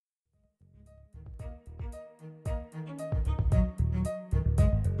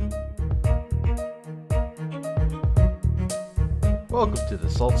Welcome to the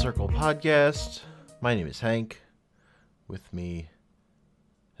Salt Circle Podcast. My name is Hank. With me,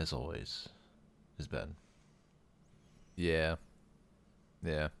 as always, is Ben. Yeah.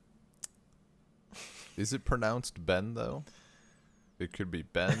 Is it pronounced Ben, though? It could be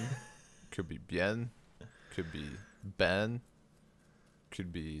Ben. Could be Bien. Could be Ben.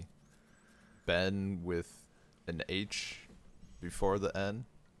 Could be Ben with an H before the N.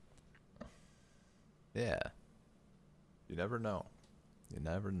 Yeah. You never know. You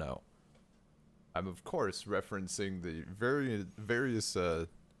never know. I'm, of course, referencing the various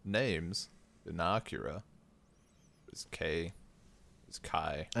names in Akira. There's K. There's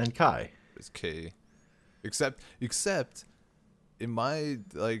Kai. And Kai. There's K. Except in my,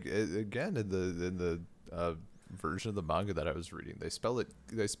 like, again, in the version of the manga that I was reading, they spell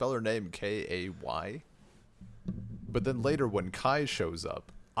her name Kay. But then later when Kai shows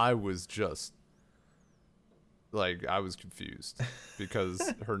up, I was just I was confused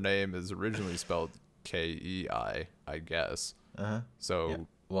because her name is originally spelled Kei, I guess. Uh-huh. So, yeah.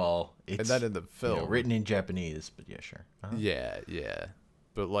 Well, it's and then in the film, written in Japanese, but yeah, sure. Uh-huh. Yeah.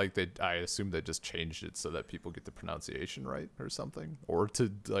 But I assume they just changed it so that people get the pronunciation right or something, or to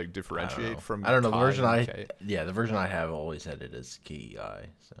differentiate from. I don't know. Kai The version I have always had it as Kei.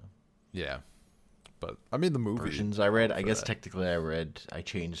 So yeah, but I mean the movie versions I read. I guess technically I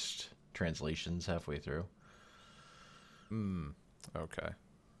changed translations halfway through. Okay.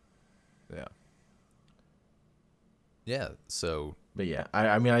 Yeah. So. But yeah,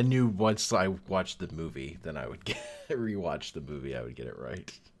 I mean, I knew once I watched the movie, then I would rewatch the movie. I would get it right.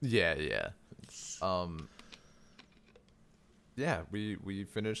 Yeah. Yeah, we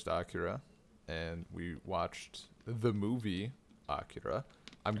finished Akira, and we watched the movie Akira.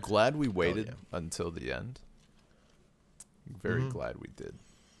 I'm glad we waited until the end. Very glad we did.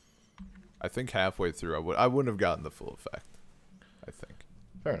 I think halfway through, I wouldn't have gotten the full effect. I think.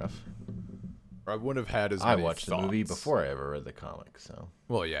 Fair enough. Or I wouldn't have had as many I watched thoughts. the movie before I ever read the comic, so.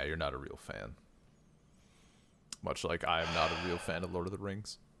 Well, yeah, you're not a real fan. Much like I am not a real fan of Lord of the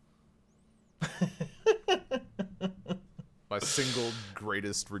Rings. My single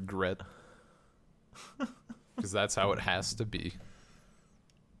greatest regret. Because that's how it has to be.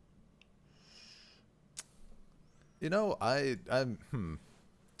 You know, I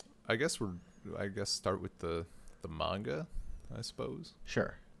guess start with the manga, I suppose.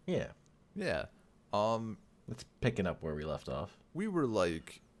 Sure. Yeah. Yeah. It's picking up where we left off. We were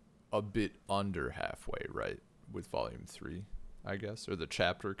a bit under halfway, right? With volume 3, I guess. Or the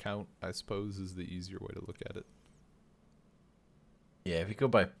chapter count, I suppose, is the easier way to look at it. Yeah, if you go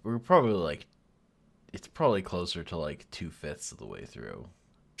by, we're probably it's probably closer to 2/5 of the way through.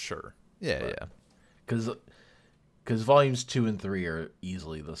 Sure. Yeah. Because volumes 2 and 3 are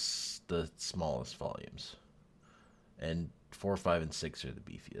easily the smallest volumes, and 4, 5, and 6 are the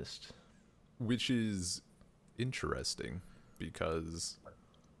beefiest. Which is interesting because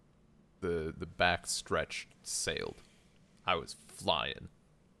the back stretch sailed. I was flying.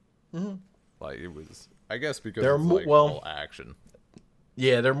 Mm-hmm. It was, I guess, because they're it's all action.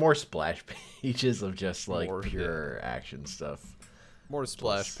 Yeah, they're more splash pages of just More, pure action stuff. More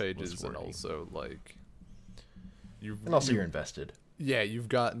splash pages, and also you're invested. Yeah, you've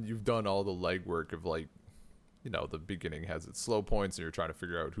done all the legwork of the beginning has its slow points, and you're trying to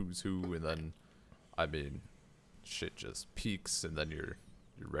figure out who's who, and then, I mean, shit just peaks, and then you're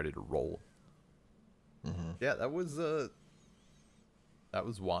ready to roll. Mm-hmm. Yeah, that was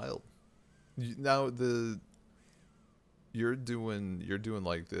wild. Now you're doing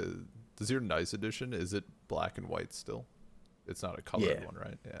does your Nice edition, is it black and white still? It's not a colored one,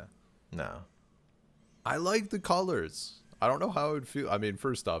 right? Yeah. No. I like the colors. I don't know how it would feel. I mean,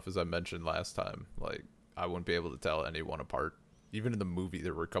 first off, as I mentioned last time, I wouldn't be able to tell anyone apart. Even in the movie,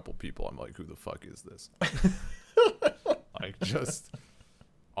 there were a couple people I'm like, who the fuck is this? Just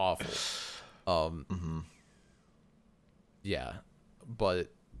awful. Yeah,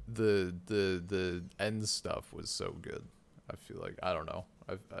 but the end stuff was so good. I feel I don't know.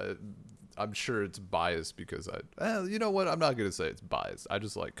 I'm sure it's biased because you know what? I'm not gonna say it's biased. I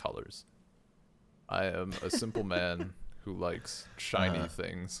just like colors. I am a simple man who likes shiny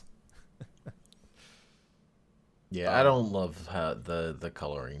things. Yeah, I don't love how the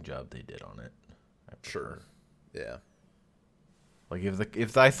coloring job they did on it. Sure. Yeah.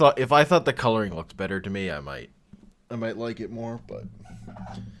 If I thought the coloring looked better to me, I might like it more, but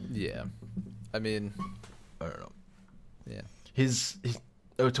yeah. I mean, I don't know. Yeah. His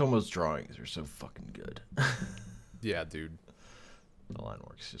Otomo's drawings are so fucking good. Yeah, dude. The line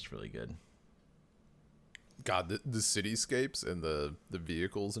work's just really good. God, the cityscapes and the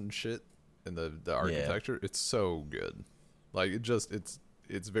vehicles and shit and the architecture, it's so good. Like it's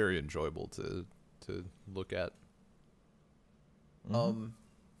very enjoyable to look at.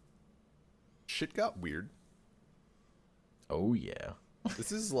 Shit got weird. Oh yeah.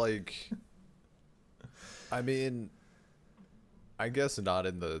 This is like, I mean, I guess not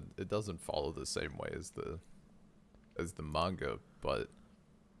in the, it doesn't follow the same way as the manga, but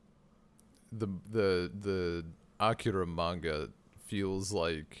the Akira manga feels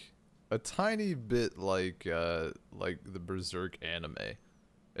like a tiny bit like the Berserk anime,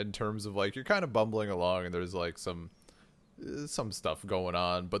 in terms of like you're kind of bumbling along and there's like some stuff going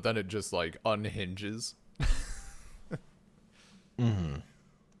on, but then it just like unhinges.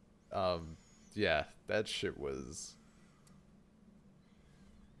 Yeah, that shit was,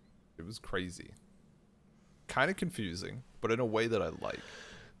 it was crazy, kind of confusing, but in a way that I like.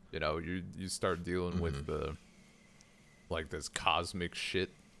 You know, you start dealing with the, like, this cosmic shit,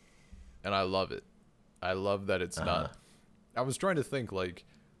 and I love it. I love that it's not, I was trying to think like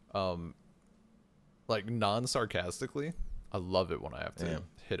non-sarcastically, I love it when I have to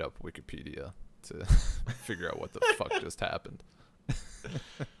hit up Wikipedia to figure out what the fuck just happened.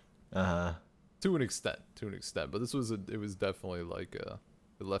 To an extent, but this was it was definitely like it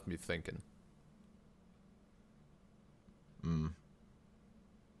left me thinking.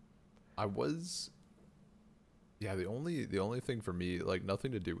 I was, yeah, the only thing for me, like,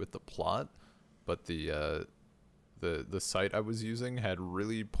 nothing to do with the plot, but the site I was using had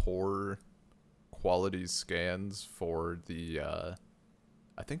really poor quality scans for the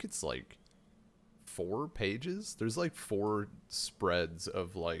I think it's like 4 pages. There's like 4 spreads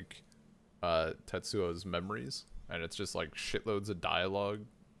of like Tetsuo's memories, and it's just like shitloads of dialogue,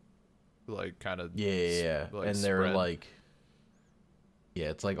 like kind of like, and they're spread. Like, yeah,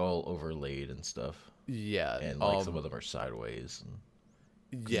 it's like all overlaid and stuff. Yeah, and like some of them are sideways.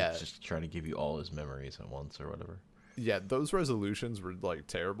 And yeah, he's just trying to give you all his memories at once or whatever. Yeah, those resolutions were like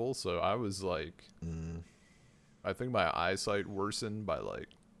terrible. So I was like, I think my eyesight worsened by like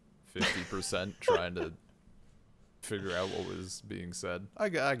 50% trying to figure out what was being said. I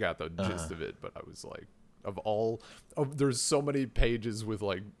got the gist of it, but I was like, there's so many pages with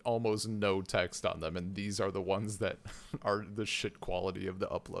like almost no text on them, and these are the ones that are the shit quality of the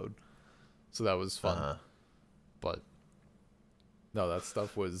upload. So that was fun. But no, that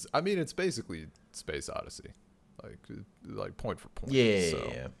stuff was, I mean, it's basically Space Odyssey, like point for point. Yeah,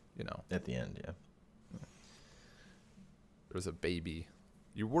 so, yeah. You know, at the end, yeah. There's a baby.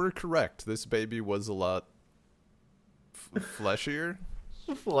 You were correct. This baby was a lot fleshier.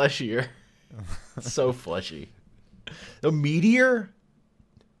 Fleshier. So fleshy. The meteor.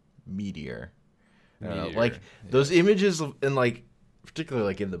 Like those images of, and like particularly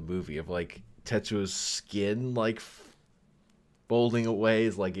like in the movie of like Tetsuo's skin like folding away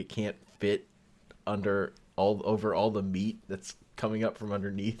is like it can't fit under over all the meat that's coming up from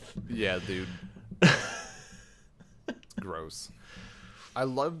underneath. Yeah, dude. Gross. I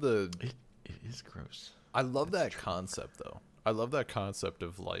love it is gross. I love that concept though. I love that concept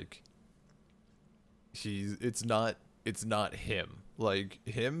of like it's not him. Like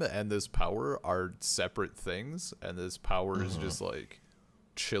him and this power are separate things, and this power is just like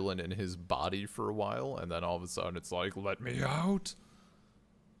chilling in his body for a while, and then all of a sudden it's like, let me out.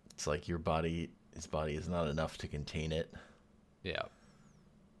 It's like his body is not enough to contain it. Yeah.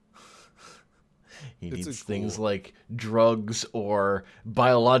 He needs things like drugs or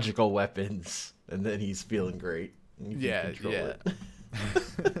biological weapons, and then he's feeling great. Yeah.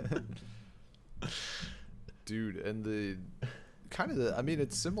 Dude, and the kind of I mean,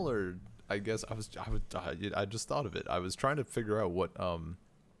 it's similar. I guess I just thought of it. I was trying to figure out what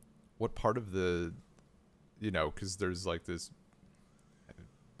part of the, you know, because there's like this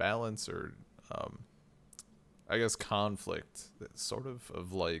balance or I guess conflict sort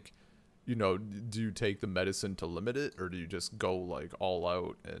of like, you know, do you take the medicine to limit it, or do you just go like all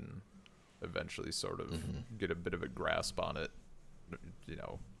out and eventually sort of get a bit of a grasp on it, you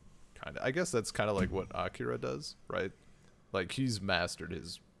know, kind of. I guess that's kind of like what Akira does, right? Like he's mastered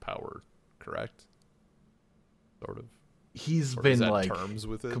his power, correct? Sort of. He's been like terms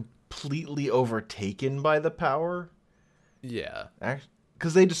with it, completely overtaken by the power. Yeah.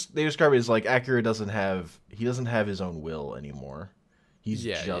 Because they describe it as like Akira doesn't have his own will anymore. He's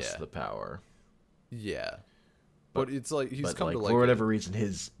just the power. Yeah. But it's like he's come like, to like for whatever reason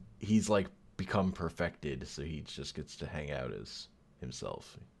he's like become perfected, so he just gets to hang out as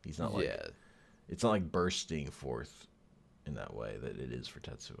himself. He's not like it's not like bursting forth in that way that it is for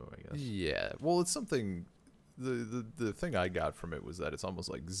Tetsuo, I guess. Yeah. Well, it's something the thing I got from it was that it's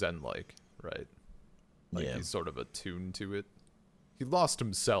almost like Zen-like, right? Like he's sort of attuned to it. He lost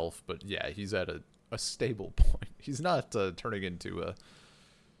himself, but yeah, he's at a stable point. he's not turning into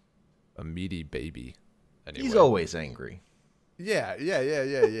a meaty baby. Anyway. He's always angry. Yeah.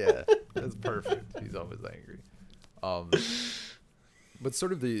 That's perfect. He's always angry. But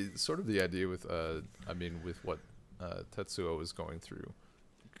sort of the idea with with what Tetsuo was going through,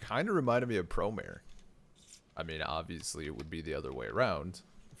 kind of reminded me of Promare. I mean, obviously it would be the other way around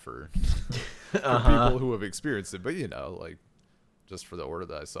for people who have experienced it, but like just for the order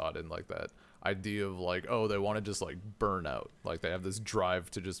that I saw it in, like that idea of like, oh, they want to just like burn out, like they have this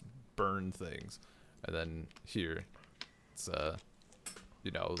drive to just burn things, and then here it's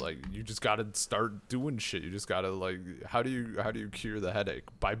like you just gotta start doing shit. You just gotta like, how do you cure the headache?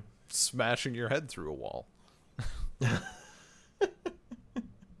 By smashing your head through a wall.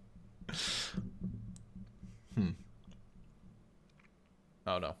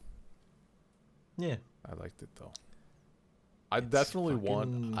 Oh no. Yeah, I liked it though. I definitely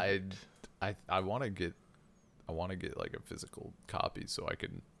want. I want to get like a physical copy so I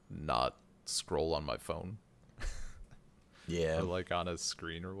can not scroll on my phone. Yeah. Or like on a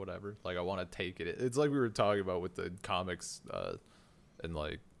screen or whatever. Like I want to take it. It's like we were talking about with the comics, and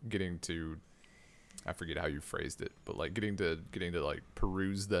like getting to, I forget how you phrased it, but like getting to like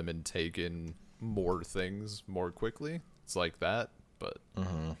peruse them and take in more things more quickly. It's like that, but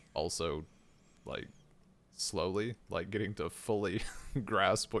also like slowly, like getting to fully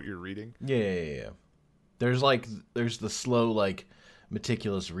grasp what you're reading. Yeah. There's the slow, like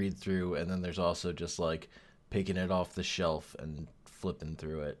meticulous read through, and then there's also just like picking it off the shelf and flipping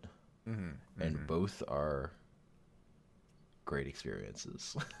through it. And both are great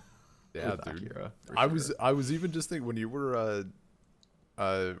experiences. Yeah, dude. Akira, I was even just thinking when you were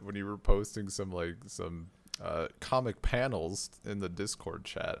posting some comic panels in the Discord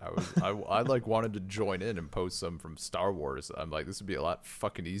chat, I like wanted to join in and post some from Star Wars. I'm like, this would be a lot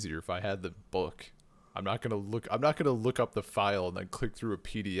fucking easier if I had the book. I'm not gonna look up the file and then click through a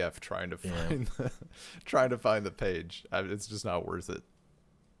PDF trying to find the page. It's just not worth it.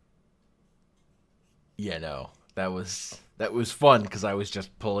 Yeah, no, that was fun because I was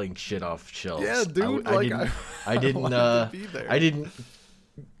just pulling shit off shelves. Yeah, dude.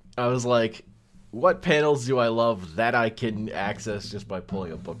 I was like, what panels do I love that I can access just by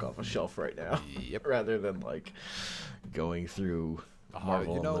pulling a book off a shelf right now? Yep. Rather than like going through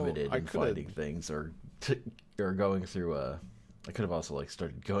Marvel Unlimited and finding things, or going through I could have also like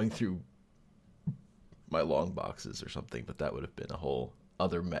started going through my long boxes or something, but that would have been a whole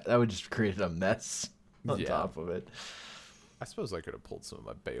other mess. That would just created a mess on top of it. I suppose I could have pulled some of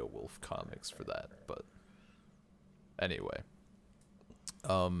my Beowulf comics for that, but anyway.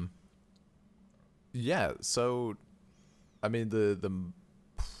 Yeah, so I mean the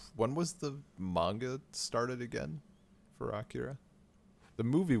when was the manga started again for Akira? The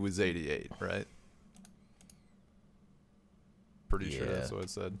movie was 88, right? Pretty sure that's what it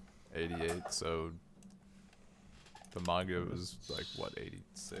said. 88, so the manga was like what,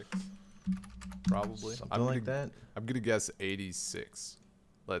 86? Probably. Something like that. I'm gonna guess 86.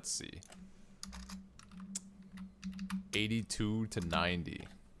 Let's see. 82 to 90.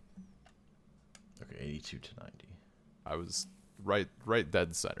 Okay, 82 to 90. I was right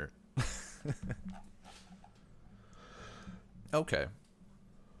dead center. Okay.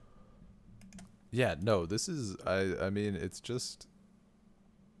 Yeah, no, this is I mean, it's just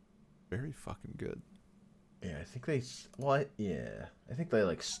very fucking good. Yeah, I think I think they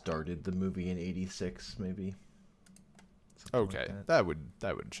like started the movie in 86 maybe. Something Okay, like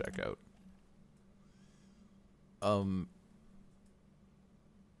that would check out.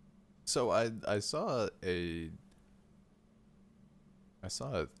 So I saw a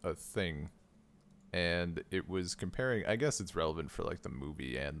thing, and it was comparing, I guess it's relevant for like the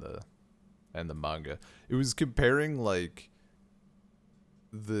movie and the manga. It was comparing like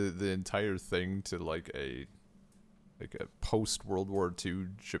the entire thing to like a post World War II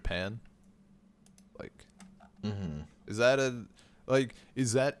Japan. Like, is that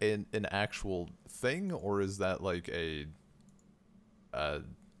an actual thing, or is that like I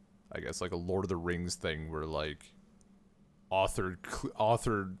guess like a Lord of the Rings thing where like author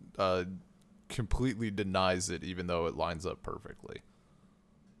completely denies it even though it lines up perfectly?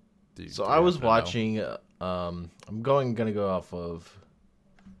 So I was watching I'm gonna go off of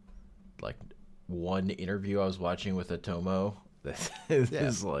like one interview I was watching with Otomo that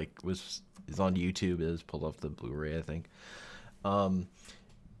is on YouTube. It is pulled off the Blu-ray, I think. When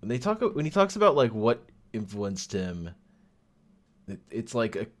he talks about like what influenced him, it's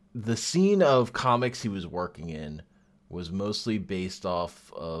like the scene of comics he was working in was mostly based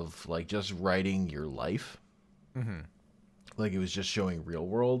off of like just writing your life. Like it was just showing real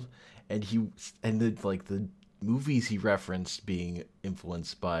world, and the movies he referenced being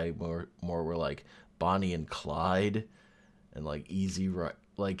influenced by more were like Bonnie and Clyde and like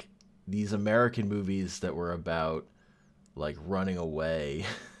like these American movies that were about like running away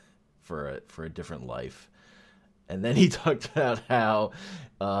for a different life. And then he talked about how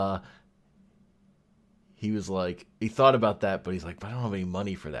he was like, he thought about that, but he's like, but I don't have any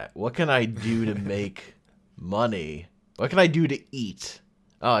money for that. What can I do to make money? What can I do to eat?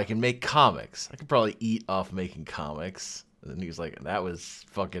 Oh, I can make comics. I could probably eat off making comics. And then he was like, that was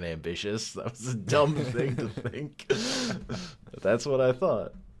fucking ambitious. That was a dumb thing to think. But that's what I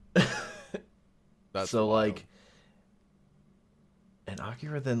thought. That's so, wild. like, and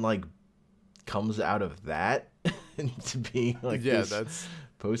Akira then, like, comes out of that into being, like, yeah, this that's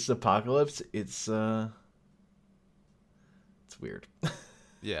post-apocalypse. It's weird.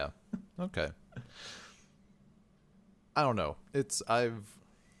 yeah. Okay. I don't know. It's an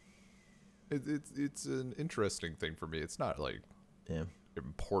interesting thing for me. It's not like Yeah.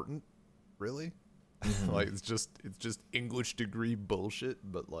 important, really. Like it's just English degree bullshit.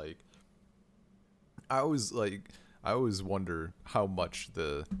 But like, I always wonder how much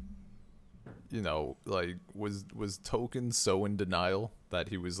like was Tolkien so in denial that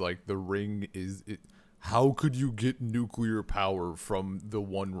he was like, the ring is it. How could you get nuclear power from the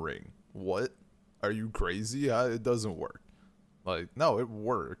One Ring? What? Are you crazy? It doesn't work. Like, no, it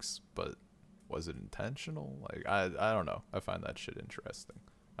works, but was it intentional? Like, I don't know. I find that shit interesting.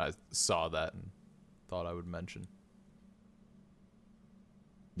 I saw that and thought I would mention.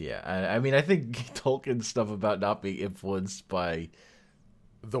 Yeah, I mean, I think Tolkien's stuff about not being influenced by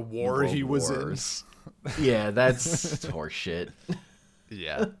The war world he was wars. Yeah, that's horseshit. in.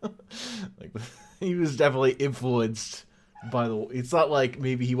 Yeah. Like, he was definitely influenced by the. It's not like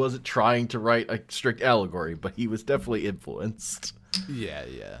maybe he wasn't trying to write a strict allegory, but he was definitely influenced. Yeah,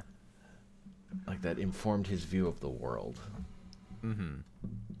 yeah. Like that informed his view of the world. Mm-hmm.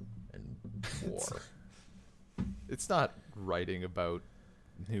 And war. It's not writing about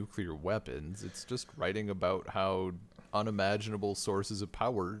nuclear weapons. It's just writing about how unimaginable sources of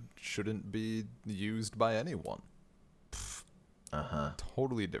power shouldn't be used by anyone. Uh-huh.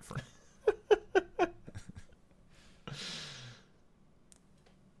 Totally different.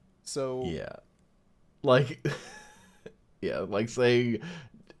 So Yeah. Like, yeah, like saying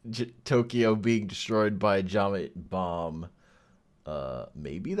Tokyo being destroyed by a giant bomb.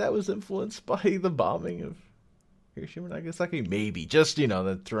 Maybe that was influenced by the bombing of Hiroshima and Nagasaki. Maybe, just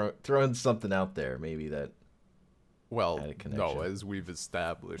that throwing something out there. Maybe that. well, Had a connection. no, as we've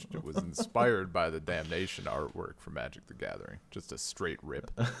established, it was inspired by the Damnation artwork for Magic the Gathering. Just a straight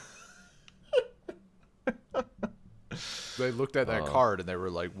rip. They looked at that card and they were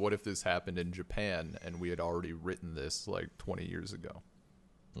like, what if this happened in Japan and we had already written this like 20 years ago?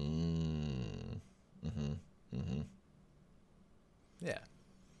 Yeah.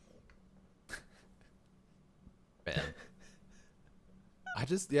 Man.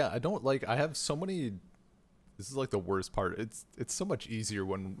 I don't like, I have so many, this is like the worst part. It's so much easier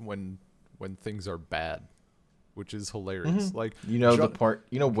when things are bad, which is hilarious. Like, The part.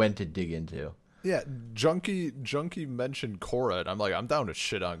 When to dig into. yeah, Junkie mentioned Korra, and I'm like, I'm down to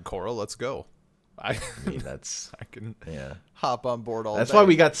shit on Korra. Let's go. I mean, that's I can yeah. hop on board all That's day. why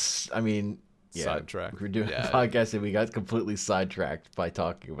we got. Yeah, Sidetracked. We're doing Yeah. a podcast and we got completely sidetracked by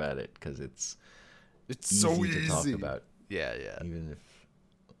talking about it because it's so easy to talk easy. about, Yeah, yeah. even if.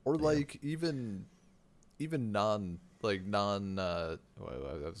 Or like even non I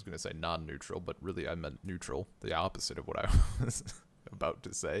was gonna say non-neutral, but really I meant neutral, the opposite of what I was about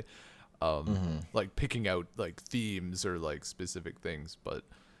to say. Like picking out like themes or like specific things, but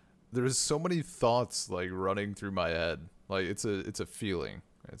there's so many thoughts like running through my head. Like it's a feeling.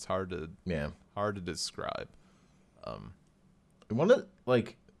 It's hard to describe. One of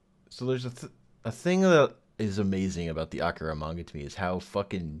so there's a thing that is amazing about the Akira manga to me is how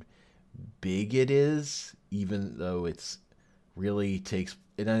fucking big it is, even though it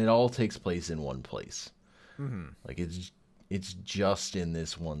all takes place in one place. Like it's just in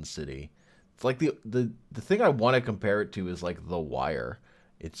this one city. It's like the thing I want to compare it to is like The Wire.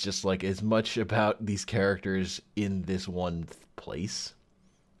 It's just like as much about these characters in this one place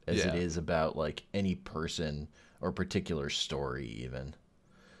as it is about like any person or particular story even.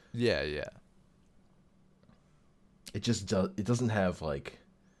 Yeah, yeah. It doesn't have like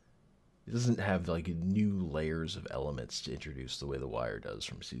new layers of elements to introduce the way The Wire does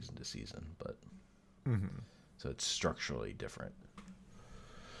from season to season, but so it's structurally different.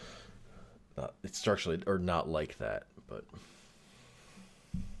 It's structurally or not like that, but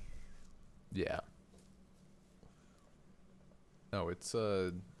yeah. No, it's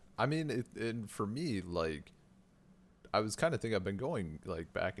I mean, and for me, like I was kind of thinking, I've been going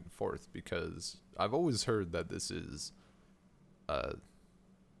like back and forth because I've always heard that this is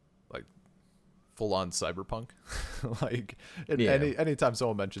like full on cyberpunk. Like Yeah. anytime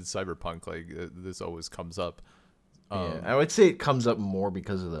someone mentions cyberpunk, like this always comes up. Yeah, I would say it comes up more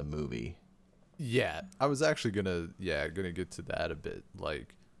because of the movie. Yeah, I was actually gonna get to that a bit.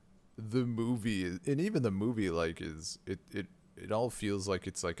 Like the movie, and even the movie, like it all feels like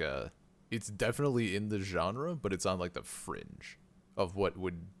it's definitely in the genre, but it's on like the fringe of what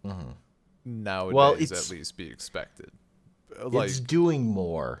would nowadays at least be expected. Like It's doing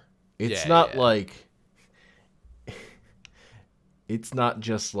more. It's Yeah, not yeah. like it's not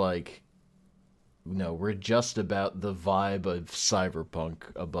just like no, we're just about the vibe of cyberpunk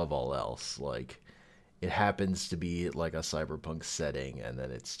above all else. Like it happens to be like a cyberpunk setting and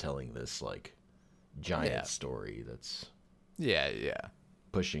then it's telling this like giant Yeah. story that's yeah, yeah.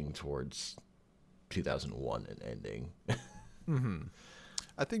 pushing towards 2001 and ending.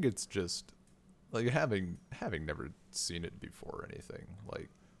 I think it's just like having never seen it before or anything. Like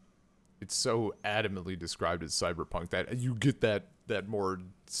it's so adamantly described as cyberpunk that you get that more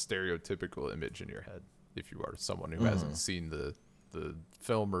stereotypical image in your head if you are someone who hasn't seen the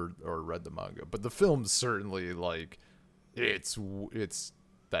film or read the manga. But the film certainly like it's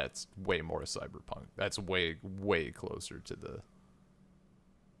that's way more cyberpunk. That's way closer to the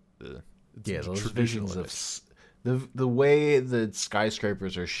Yeah, those traditional visions of image. the way the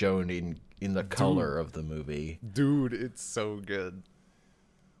skyscrapers are shown in the color of the movie. Dude, it's so good.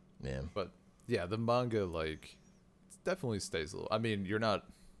 Yeah. But yeah, the manga like it definitely stays a little. I mean, you're not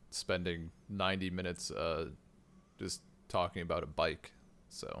spending 90 minutes just talking about a bike,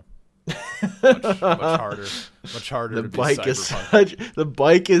 so much harder The to be bike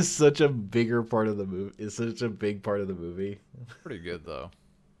is such a bigger part of the movie. Is such a big part of the movie. pretty good though.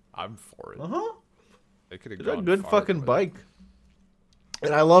 I'm for it. Uh-huh. They could have It's a gone good farther fucking with it. bike.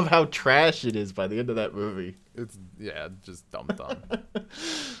 And I love how trash it is by the end of that movie. It's just dumped on.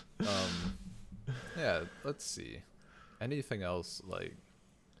 Yeah, let's see. Anything else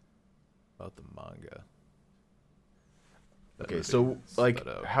about the manga? that Okay, really so like stood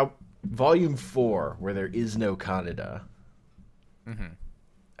out? how volume 4 where there is no Kaneda.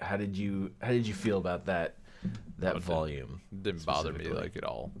 How did you feel about that volume? Didn't bother me specifically? like at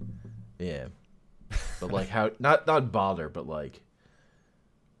all. Yeah. But like how not bother, but like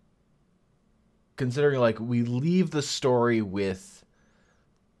considering like we leave the story with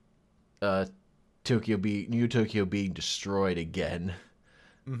New Tokyo being destroyed again.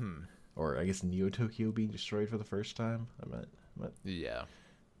 Or I guess Neo Tokyo being destroyed for the first time. Yeah.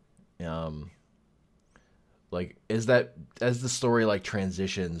 Like is that as the story like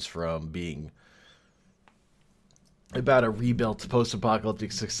transitions from being about a rebuilt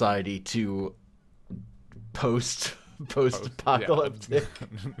post-apocalyptic society to post-apocalyptic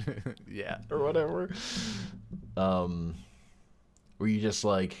Yeah. or whatever. Were you just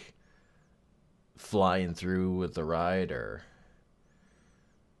like flying through with the ride, or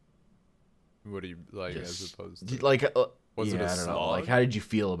What do you like as just opposed to? like Was it a I don't know. slog? Like how did you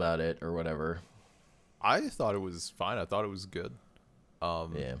feel about it or whatever? I thought it was fine. I thought it was good.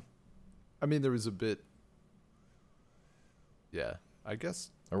 Yeah. I mean, there was a bit. Yeah, I guess.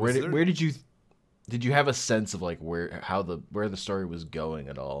 Or was there- where did you have a sense of like where the story was going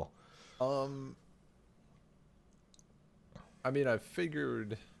at all? I mean, I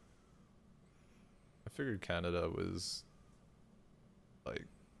figured Canada was like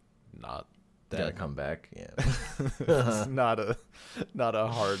not Gotta that. come back. Yeah. It's not a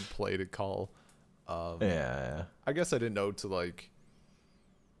hard play to call. Yeah. I guess I didn't know to like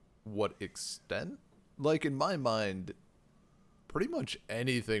what extent. Like in my mind, pretty much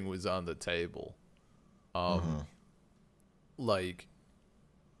anything was on the table. Like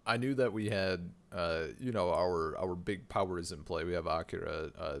I knew that we had our big powers in play. We have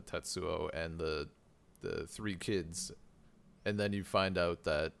Akira, Tetsuo, and the three kids, and then you find out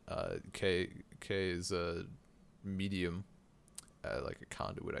that K is a medium, like a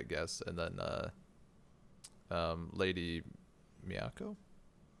conduit, I guess, and then Lady Miyako,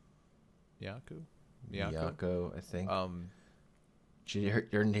 Miyako, I think. Um,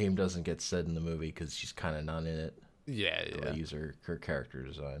 Her name doesn't get said in the movie because she's kind of not in it. yeah, They use her character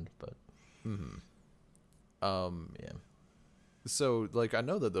design, but yeah. So like I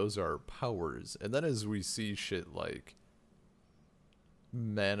know that those are powers, and then as we see shit like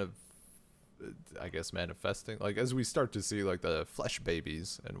manifesting, like as we start to see like the flesh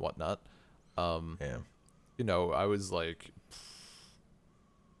babies and whatnot, Yeah. I was like,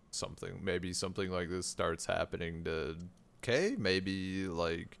 something like this starts happening to Kay. Maybe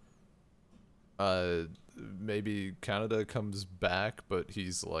like maybe Canada comes back, but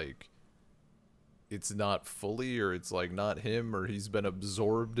he's like, it's not fully, or it's like not him, or he's been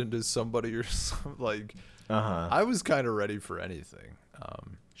absorbed into somebody or something. Like, Uh-huh. I was kind of ready for anything.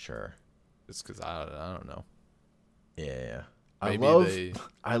 Sure. Just because I don't know. Yeah. Maybe they.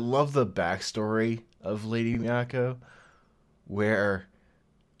 I love the backstory of Lady Miyako, where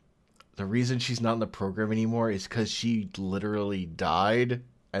the reason she's not in the program anymore is because she literally died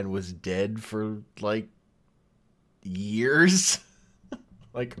and was dead for like years,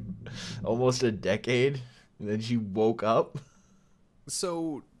 like almost a decade, and then she woke up.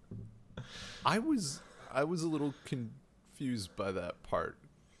 So, I was a little confused by that part.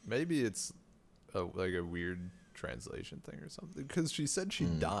 Maybe it's like a weird translation thing or something, because she said she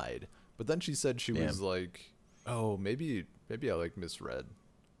died, but then she said she was like, oh, maybe I like misread.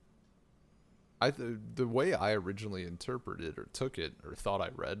 The way I originally interpreted or took it or thought I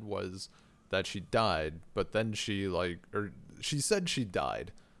read was that she died, but then she said she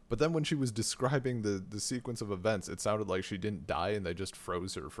died, but then when she was describing the sequence of events, it sounded like she didn't die and they just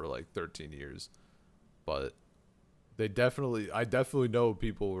froze her for like 13 years. But I definitely know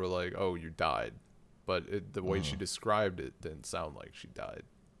people were like, oh, you died, but the way she described it didn't sound like she died.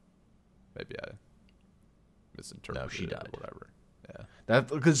 Maybe I misinterpreted. No, she died. Or whatever. Yeah. That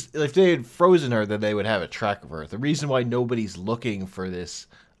because if they had frozen her, then they would have a track of her. The reason why nobody's looking for this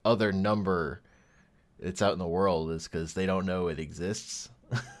other number that's out in the world is because they don't know it exists.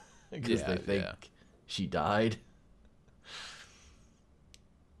 Because they think she died.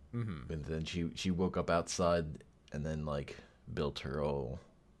 Mm-hmm. And then she woke up outside and then like built her whole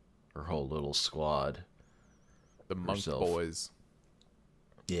little squad. The Monk Boys.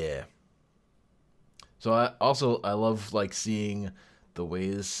 Yeah. So I love like seeing the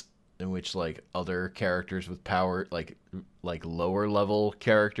ways in which like other characters with power, like lower level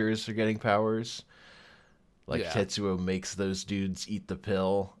characters are getting powers. Like Tetsuo makes those dudes eat the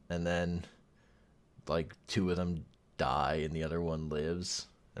pill, and then like two of them die and the other one lives,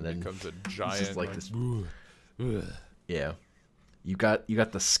 and then becomes a giant like this. Yeah, you got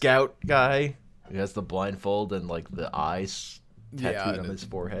the scout guy who has the blindfold and like the eyes tattooed on his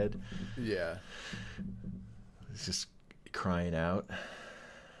forehead. Yeah. He's just crying out.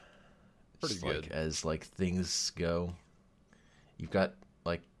 Pretty just, good. Like, as like things go, you've got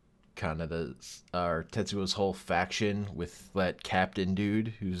like kind of Tetsuo's whole faction with that captain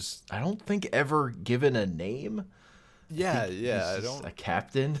dude who's I don't think ever given a name. Yeah, I don't a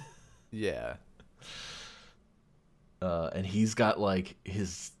captain. Yeah. And he's got like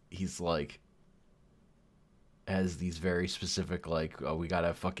he's like has these very specific like we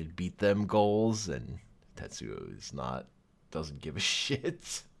gotta fucking beat them goals, and Tetsuo doesn't give a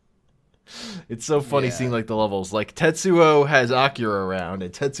shit. It's so funny seeing like the levels. Like Tetsuo has Akira around,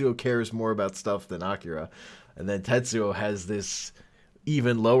 and Tetsuo cares more about stuff than Akira, and then Tetsuo has this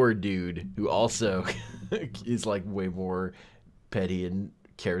even lower dude who also is like way more petty and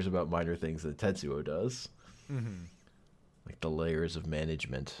cares about minor things than Tetsuo does. Mm-hmm. Like the layers of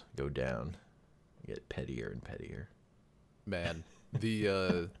management go down, you get pettier and pettier. Man,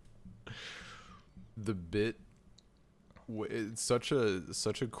 the bit. It's such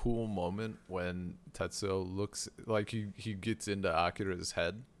a cool moment when Tetsuo looks like he gets into Akira's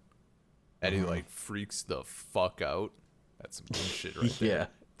head, and he like freaks the fuck out. That's some good shit right there. Yeah,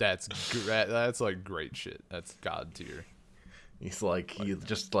 that's like great shit. That's god tier. He's like he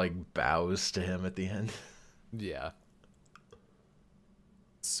just like bows to him at the end. Yeah,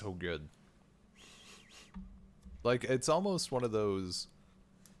 so good. Like it's almost one of those.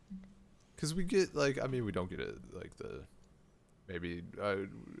 Because we get like, I mean, we don't get it like the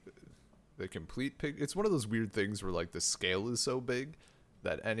complete pic. It's one of those weird things where like the scale is so big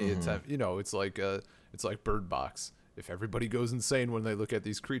that any attempt, it's like Bird Box. If everybody goes insane when they look at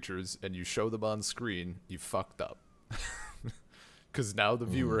these creatures and you show them on screen, you fucked up. Because now the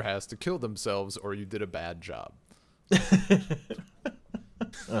viewer has to kill themselves or you did a bad job.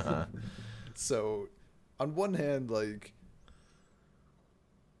 So, on one hand, like.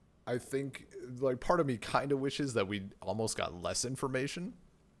 I think like part of me kind of wishes that we almost got less information,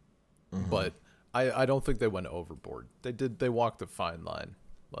 but I don't think they went overboard. They walked a fine line.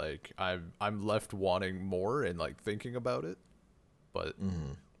 Like I'm left wanting more and like thinking about it, but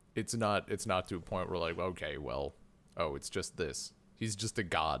it's not to a point where like, okay, well, oh, it's just this. He's just a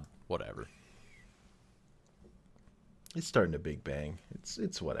god, whatever. It's starting a Big Bang.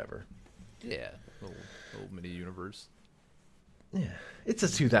 It's whatever. Yeah, little mini universe. Yeah, it's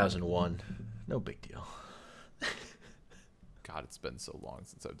a 2001. No big deal. God, it's been so long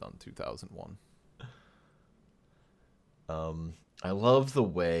since I've done 2001. I love the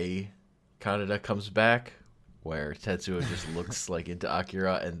way Kaneda comes back, where Tetsuo just looks like into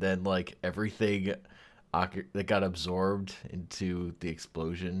Akira, and then like everything that got absorbed into the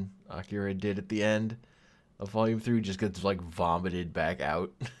explosion Akira did at the end of Volume 3 just gets like vomited back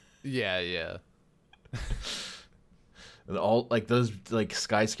out. Yeah. And all like those like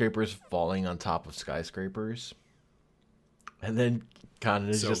skyscrapers falling on top of skyscrapers. And then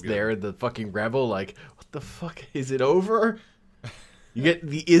Kaneda's just good. there, the fucking rebel, like, what the fuck? Is it over? You get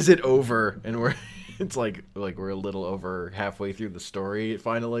the is it over? And it's like we're a little over halfway through the story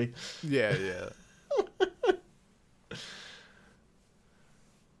finally. Yeah.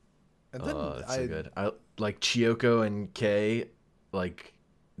 And then It's so good. I like Chiyoko and Kei like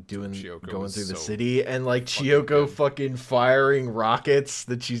going was through the so city, and like fucking Chiyoko good. fucking firing rockets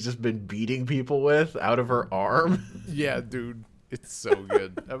that she's just been beating people with out of her arm. Yeah, dude. It's so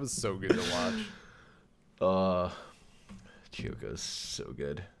good. That was so good to watch. Chiyoko's so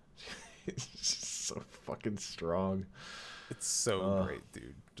good. It's just so fucking strong. It's so great,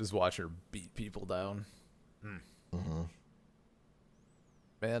 dude. Just watch her beat people down. Mm-hmm.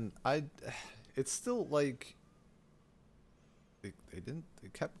 Man, it's still like they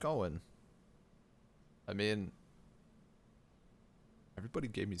kept going. I mean, everybody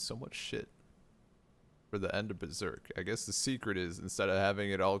gave me so much shit for the end of Berserk. I guess the secret is, instead of having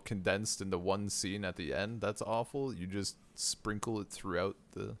it all condensed into one scene at the end, that's awful. You just sprinkle it throughout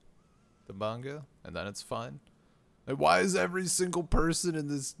the manga, and then it's fine. Like, why is every single person in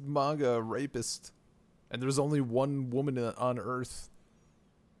this manga a rapist? And there's only one woman on Earth.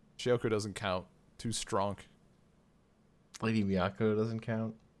 Chiyoko doesn't count. Too strong. Lady Miyako doesn't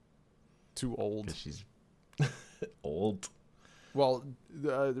count Too old. because she's old. Well,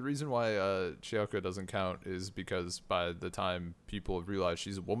 the reason why Chiyoko doesn't count is because by the time people realize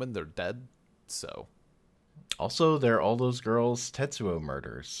she's a woman, they're dead. So. Also, there are all those girls Tetsuo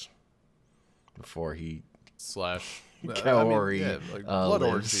murders before he Slash. Kaori blood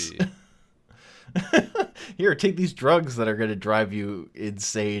lives. orgy. Here, take these drugs that are going to drive you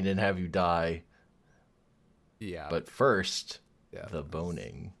insane and have you die. Yeah. But first, yeah. the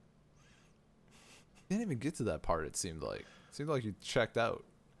boning. Didn't even get to that part, it seemed like. It seemed like you checked out.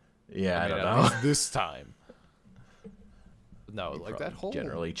 Yeah, I mean, don't at know. least this time. No, He like that probably whole.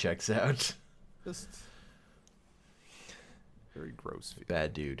 generally checks out. Just. Very gross feeling.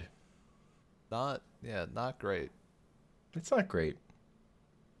 Bad dude. Not great. It's not great.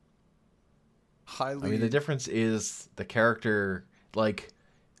 Highly. I mean, the difference is the character, like,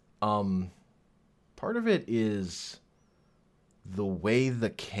 part of it is the way the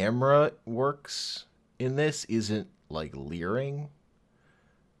camera works in this isn't like leering.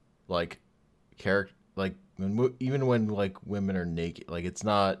 Like, even when like women are naked, like it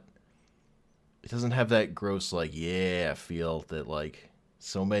doesn't have that gross like yeah feel that like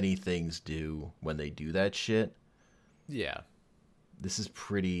so many things do when they do that shit. Yeah. This is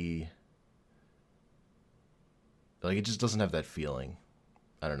pretty. Like, it just doesn't have that feeling.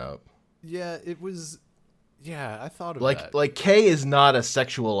 I don't know. Yeah, it was. Yeah, I thought of Like, that. like Kay is not a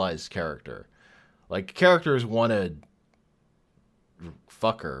sexualized character. Like, characters want to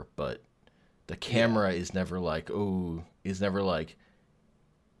fuck her, but the camera is never like,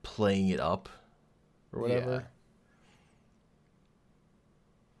 playing it up or whatever. Yeah.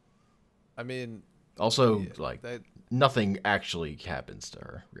 I mean, Also, yeah, like, that. nothing actually happens to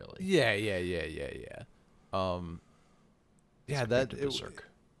her, really. Yeah. Yeah, Compared that to Berserk.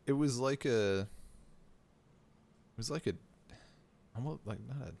 it was like a. Almost like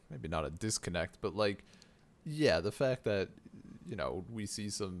maybe not a disconnect, but like, yeah, the fact that we see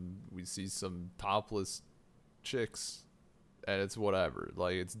some topless chicks, and it's whatever.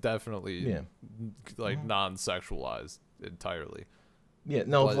 Like, it's definitely like non-sexualized entirely. Yeah,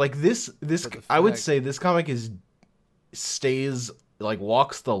 no, But- like this but the I would fact- say this comic stays like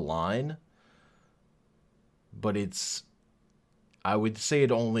walks the line, but I would say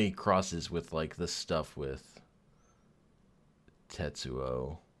it only crosses with like the stuff with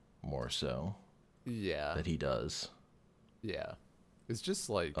Tetsuo more so Yeah, that he does. yeah. It's just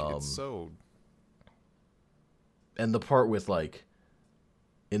like Um, it's so. And the part with like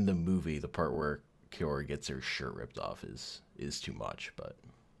in the movie, the part where Kiori gets her shirt ripped off is too much, but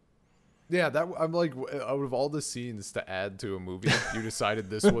Yeah, that I'm like, out of all the scenes to add to a movie, you decided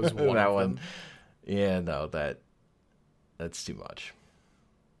this was one that of one. them. Yeah, no, that's too much.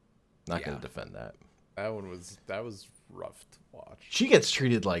 Not Yeah. gonna defend that. That was rough to watch. She gets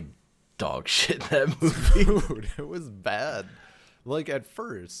treated like dog shit in that movie. Dude, it was bad. Like at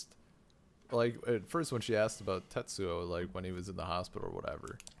first when she asked about Tetsuo, like when he was in the hospital or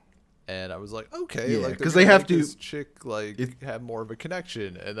whatever, And I was like, okay, Yeah, like 'cause they're they gonna have make to- this chick like have more of a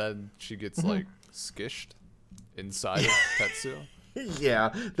connection, and then she gets like skished inside of Tetsuo.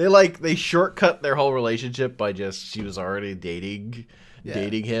 Yeah, they shortcut their whole relationship by just she was already dating Yeah.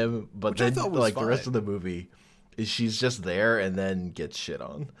 him, but Which I then thought was like the rest fine. of the movie is she's just there and then gets shit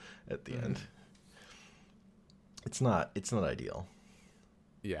on at the end. It's not ideal.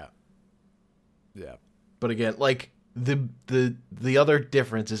 Yeah. Yeah. But again, like the other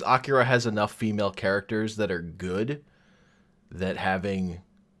difference is Akira has enough female characters that are good that having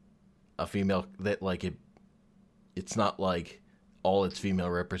a female that like it's not like all its female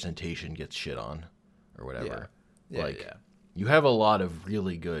representation gets shit on or whatever. Yeah. Like Yeah. you have a lot of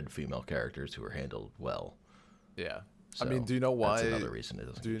really good female characters who are handled well. Yeah. So I mean, do you know why? That's another reason it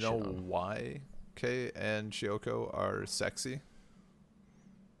doesn't Do you get know shit on. why Kei and Shioko are sexy?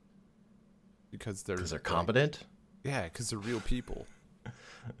 Because they're competent? Yeah, because they're real people.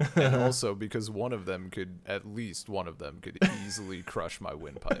 And also because at least one of them could easily crush my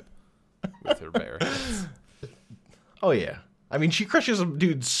windpipe with her bare hands. Oh yeah. I mean, she crushes a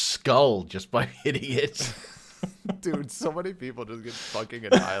dude's skull just by hitting it. Dude, so many people just get fucking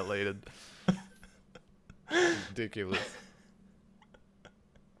annihilated. Ridiculous.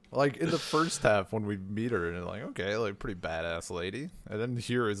 Like in the first half when we meet her and like, okay, like pretty badass lady. And then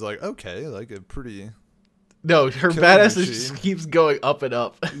here is like, okay, like a pretty No, her Killing badass machine. just keeps going up and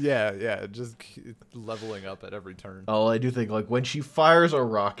up. yeah, just leveling up at every turn. Oh, I do think like when she fires a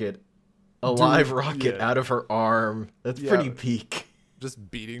rocket, a live rocket yeah. out of her arm, that's Yeah. pretty peak.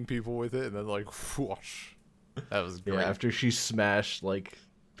 Just beating people with it and then like whoosh. That was great. Yeah, after she smashed like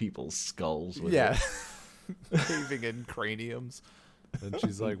people's skulls with Yeah. it. Caving in craniums. And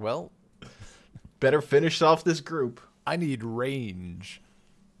she's like, well, Better finish off this group. I need range.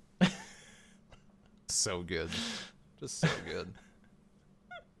 So good. Just so good.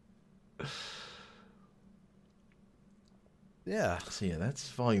 Yeah. So yeah, that's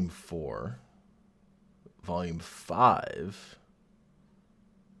volume 4. Volume 5,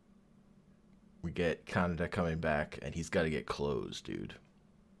 we get Kaneda coming back, and he's got to get clothes, dude.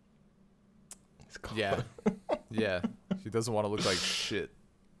 Yeah. Yeah. He doesn't want to look like shit.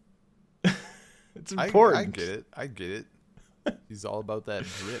 It's important. I get it. I get it. He's all about that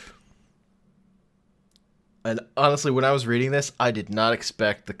drip. And honestly, when I was reading this, I did not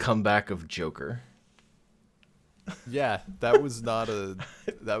expect the comeback of Joker. Yeah, that was not a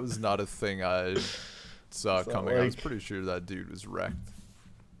thing I saw So, coming. I was like- pretty sure that dude was wrecked.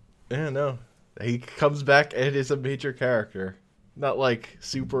 Yeah, no. He comes back and is a major character. Not like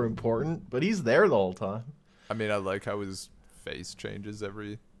super important, but he's there the whole time. I mean, I like how his face changes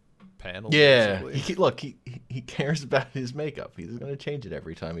every panel. Yeah, basically. he cares about his makeup. He's gonna change it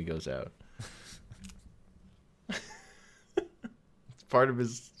every time he goes out. It's part of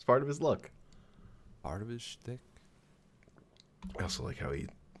his look. Part of his shtick. I also like how he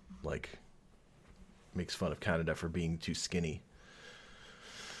like makes fun of Canada for being too skinny.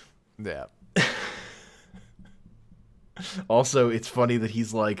 Yeah. Also, it's funny that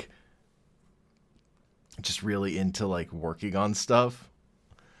he's like just really into like working on stuff.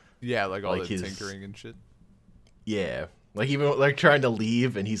 Yeah, like all Like the his- tinkering and shit. Yeah. Like even like trying to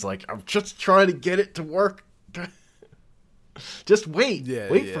leave and he's like, I'm just trying to get it to work. Just wait. Yeah,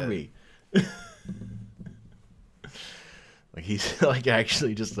 wait yeah. for me. Like he's like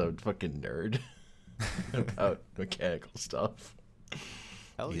actually just a fucking nerd about mechanical stuff.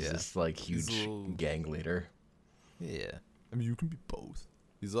 Hell He's yeah. this like He's huge a little- gang leader. Yeah. I mean, you can be both.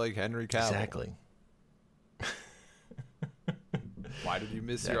 He's like Henry Cavill. Exactly. Why did you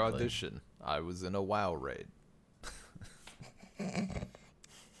miss your Exactly. audition? I was in a WoW raid.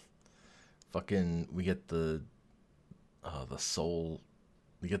 Fucking we get the soul,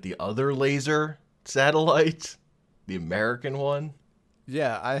 we get the other laser satellite, the American one.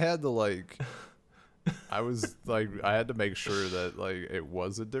 Yeah, I had to like I had to make sure that like it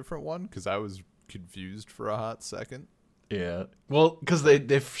was a different one because I was confused for a hot second. Yeah. Well, because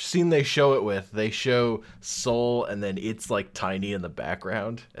they've seen they show Soul and then it's like tiny in the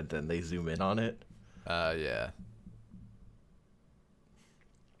background and then they zoom in on it. Yeah.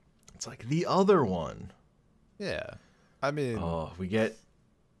 It's like the other one. Yeah. I mean, Oh, we get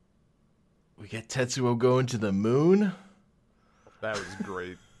Tetsuo going to the moon. that was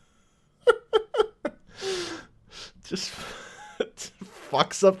great. Just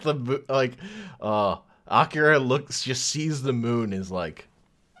fucks up the like. Akira just sees the moon is like,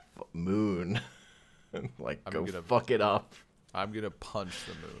 moon, like I'm go gonna- fuck it up. I'm gonna punch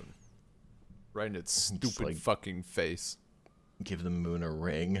the moon right in its Just, stupid like- fucking face. Give the moon a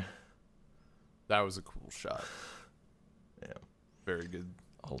ring. That was a cool shot. Yeah. Very good.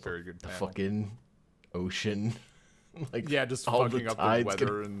 all Very good the panel. fucking ocean. Like Yeah, just all fucking up the tides weather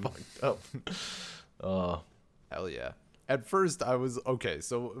getting and fucked up. hell yeah. At first I was okay,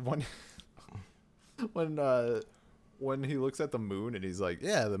 so when he looks at the moon and he's like,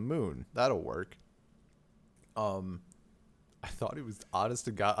 "Yeah, the moon, that'll work." I thought he was honest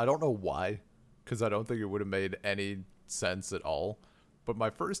to God. I don't know why, because I don't think it would have made any sense at all. But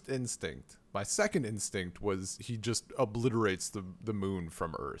my second instinct was he just obliterates the moon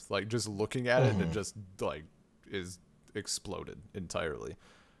from Earth. Like just looking at it, it just like is exploded entirely.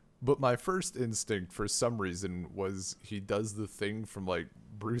 But my first instinct for some reason was he does the thing from like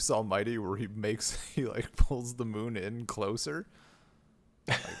Bruce Almighty where he like pulls the moon in closer,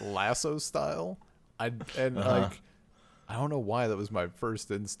 like lasso style. Like I don't know why that was my first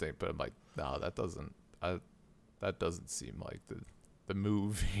instinct, but I'm like, no, that doesn't seem like the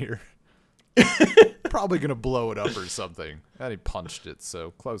move here. Probably gonna blow it up or something. And he punched it,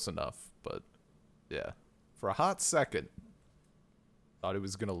 so close enough. But yeah, for a hot second, thought he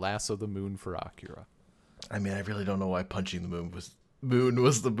was gonna lasso the moon for Akira. I mean, I really don't know why punching the moon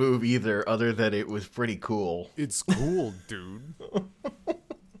was the move either, other than it was pretty cool. It's cool, dude.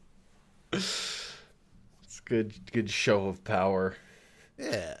 It's good show of power.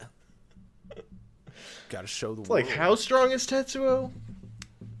 Yeah. Gotta show the It's world. like, how strong is Tetsuo?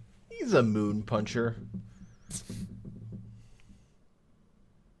 He's a moon puncher.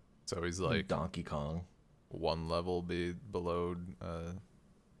 So he's like Donkey Kong. one level below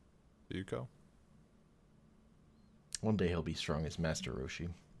Yuko. One day he'll be strong as Master Roshi.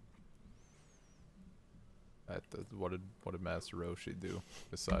 What did Master Roshi do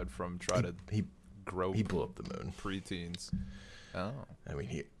aside from try to He grope blew up the moon. preteens? Oh, I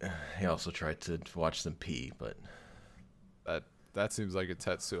mean, he also tried to watch them pee, but that seems like a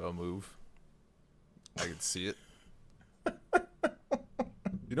Tetsuo move. I can see it.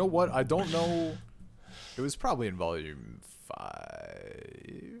 You know what? I don't know. It was probably in volume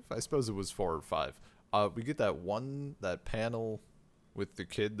 5. I suppose it was 4 or 5. We get that panel with the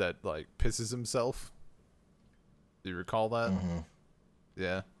kid that like pisses himself. Do you recall that? Mm-hmm.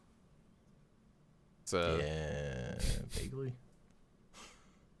 Yeah. It's yeah, vaguely.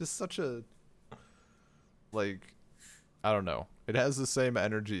 just such a like, I don't know. It has the same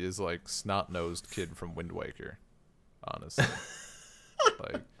energy as like snot-nosed kid from Wind Waker. Honestly.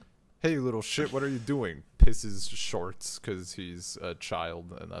 Like, hey, little shit, what are you doing? Pisses shorts because he's a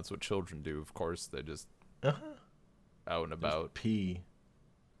child, and that's what children do. Of course, they just out and about. Pee.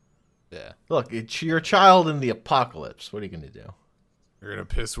 Yeah, Look, it's your child in the apocalypse. What are you gonna do? you're gonna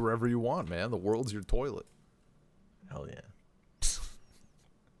piss wherever you want, man. The world's your toilet. Hell yeah.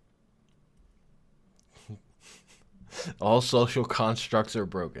 All social constructs are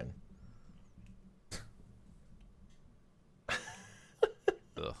broken.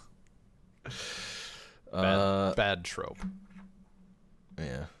 Ugh. Bad trope.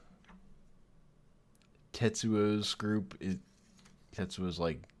 Yeah. Tetsuo's group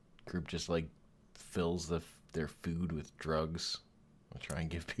group just like fills their food with drugs. I'll try and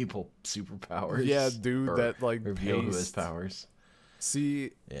give people superpowers. Yeah, dude, or that like reveal who has paste. powers.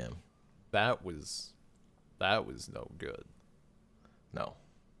 See, Yeah. that was no good. No.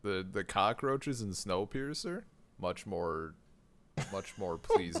 The cockroaches in Snowpiercer, much more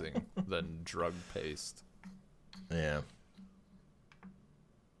pleasing than drug paste. Yeah.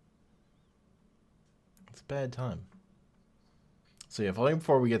 It's a bad time. So yeah, volume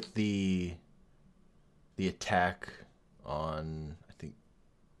 4 we get the attack on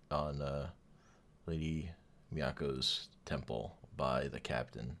Lady Miyako's temple by the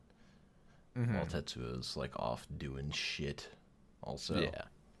captain. While Tetsuo's like off doing shit also. Yeah.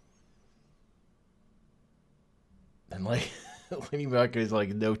 And like Lady Miyako is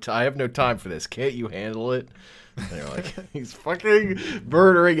like, I have no time for this. Can't you handle it? And they're like, he's fucking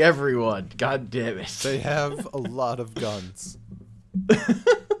murdering everyone. God damn it. They have a lot of guns.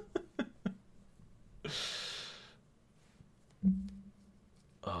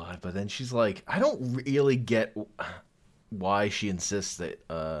 But then she's like, I don't really get why she insists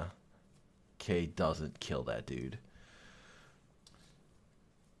that Kay doesn't kill that dude.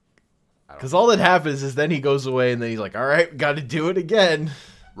 Because all that happens is then he goes away and then he's like, all right, got to do it again.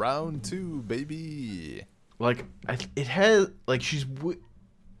 Round 2, baby. Like, it has, like,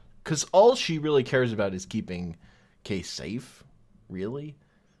 because all she really cares about is keeping Kay safe, really.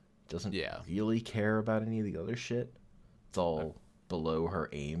 Doesn't really care about any of the other shit. It's all below her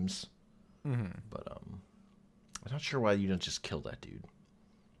aims. Mm-hmm. But, I'm not sure why you don't just kill that dude.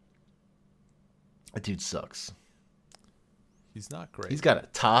 That dude sucks. He's not great. He's got a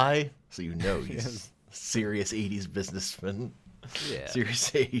tie, so you know he's a serious 80s businessman. Yeah. serious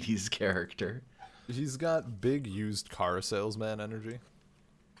 80s character. He's got big used car salesman energy.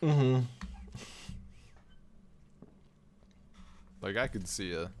 Mm-hmm. Like I could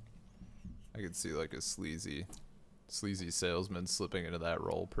see like a sleazy salesman slipping into that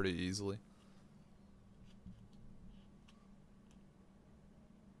role pretty easily.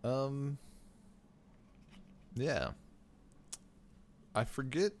 Yeah. I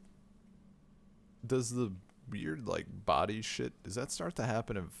forget, does the weird like body shit, does that start to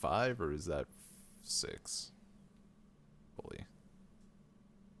happen in 5 or is that 6? Fully.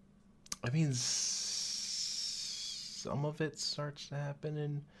 I mean, some of it starts to happen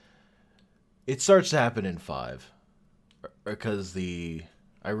in. It starts to happen in 5, because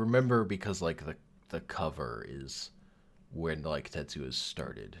I remember because like the cover is when like Tetsuo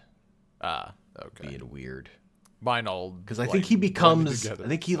started Ah, okay. being weird. Mine all Because I think he becomes. I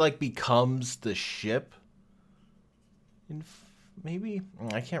think he like becomes the ship. Maybe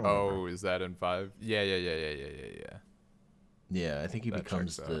I can't remember. Oh, is that in 5? Yeah. Yeah, I think he That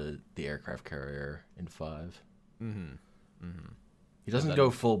becomes checks out. the aircraft carrier in 5. Mm-hmm. He doesn't then-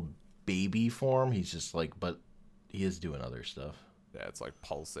 go full baby form. He's just like, but he is doing other stuff. Yeah, it's like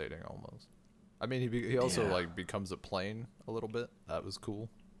pulsating almost. I mean, he also Yeah. like becomes a plane a little bit. That was cool.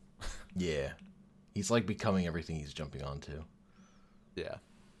 Yeah, he's like becoming everything he's jumping onto. Yeah.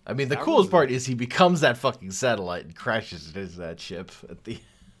 I mean, the That coolest was- part is he becomes that fucking satellite and crashes into that ship at the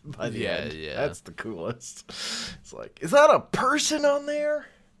by the Yeah, end. yeah. That's the coolest. It's like, is that a person on there?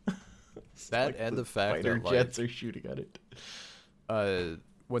 That Like and the fact fighter that like jets are shooting at it.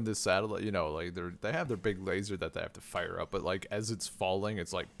 when the satellite, you know, like they have their big laser that they have to fire up, but like as it's falling,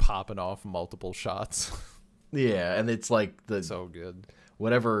 it's like popping off multiple shots. Yeah, and it's like the So good.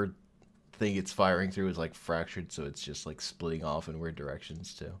 whatever thing it's firing through is like fractured, so it's just like splitting off in weird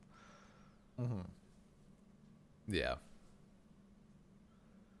directions too. Yeah.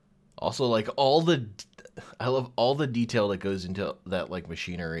 Also, like I love all the detail that goes into that like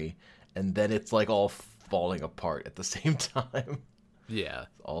machinery, and then it's like all falling apart at the same time. Yeah.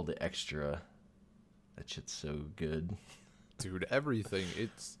 All the extra, that shit's so good. Dude, everything,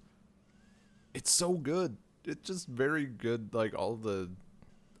 it's so good. It's just very good. Like all the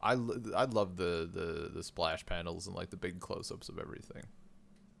I love the splash panels and like the big close-ups of everything.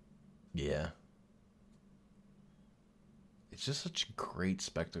 Yeah, it's just such a great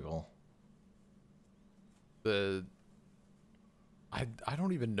spectacle. I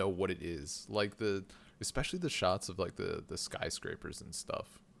don't even know what it is. Like especially the shots of like the skyscrapers and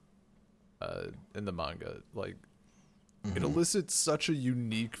stuff in the manga, like it elicits such a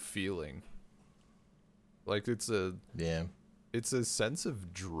unique feeling. Like it's a sense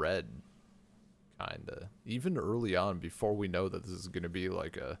of dread, kinda, even early on, before we know that this is going to be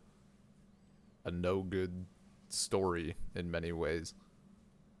like a no good story in many ways.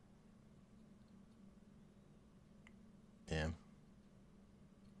 Yeah.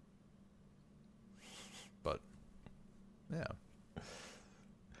 But yeah.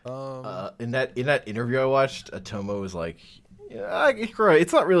 In that interview I watched, Atomo was like, "Yeah,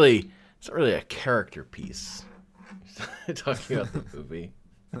 it's not really a character piece." Talking about the movie.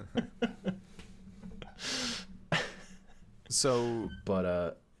 So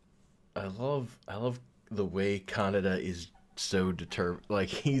But I love the way Kaneda is so determined. Like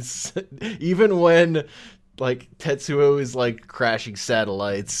he's even when like Tetsuo is like crashing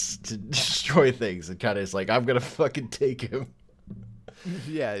satellites to destroy things, and Kaneda is like, "I'm gonna fucking take him."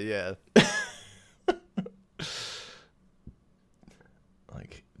 yeah.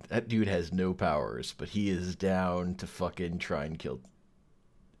 Like that dude has no powers, but he is down to fucking try and kill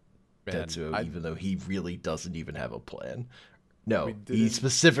Man, Tetsuo, even though he really doesn't even have a plan. No, We he didn't-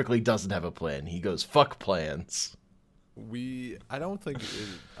 specifically doesn't have a plan. He goes, "Fuck plans." I don't think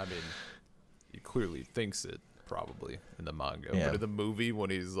I mean, he clearly thinks it probably in the manga, Yeah. but in the movie when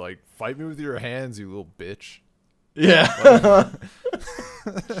he's like, "Fight me with your hands, you little bitch." Yeah.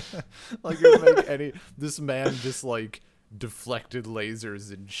 Like it would make this man just like deflected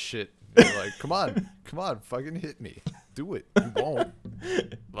lasers and shit. And you're like, come on, fucking hit me. Do it. You won't.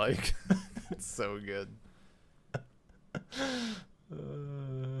 Like it's so good.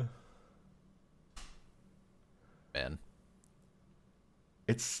 Man.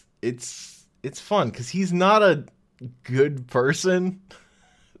 It's fun because he's not a good person.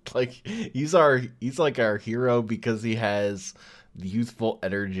 Like he's like our hero because he has the youthful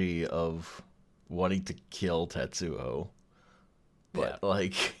energy of wanting to kill Tetsuo. But Yeah.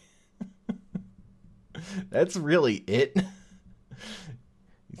 like that's really it.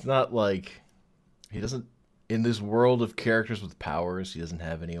 He's not like he doesn't in this world of characters with powers, he doesn't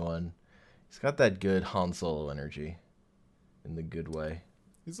have anyone. He's got that good Han Solo energy. in the good way.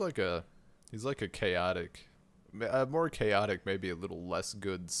 He's like a chaotic, more chaotic, maybe a little less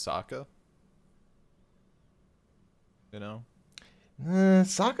good Sokka. You know?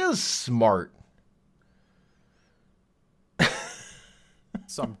 Sokka's smart.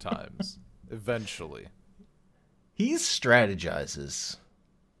 Sometimes. Eventually. He strategizes.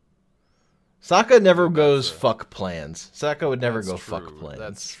 Sokka never goes fuck plans. Sokka would never go fuck plans.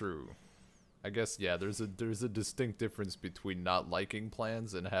 That's true. I guess yeah. There's a distinct difference between not liking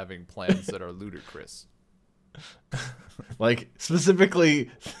plans and having plans that are ludicrous. Like specifically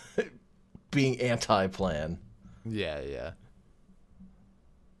being anti-plan. Yeah.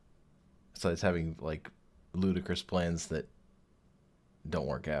 Besides having like ludicrous plans that don't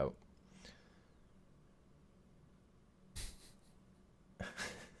work out.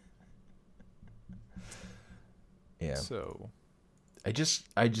 Yeah. So, I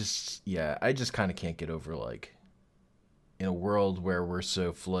just kind of can't get over, like, in a world where we're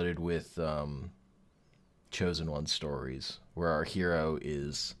so flooded with Chosen One stories, where our hero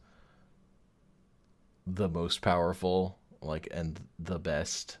is the most powerful, like, and the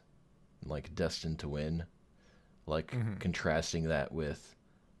best, like, destined to win, like, contrasting that with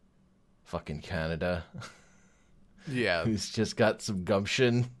fucking Canada, yeah. who's just got some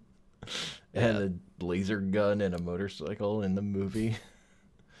gumption and a laser gun and a motorcycle in the movie.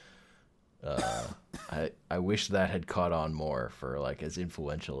 I wish that had caught on more for, like, as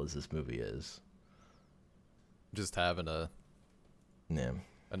influential as this movie is. Just having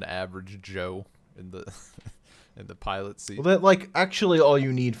an average Joe in the in the pilot seat. Well, that, like, actually all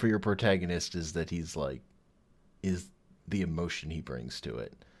you need for your protagonist is that he's, like, is the emotion he brings to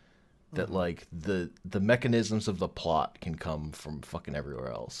it. That, like, the mechanisms of the plot can come from fucking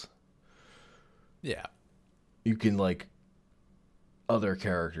everywhere else. Yeah. You can, like, other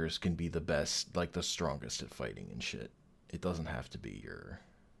characters can be the best, like, the strongest at fighting and shit. It doesn't have to be your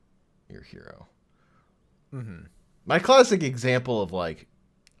hero. Mm-hmm. My classic example of, like,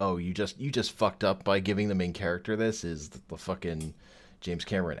 oh, you just fucked up by giving the main character this is the fucking James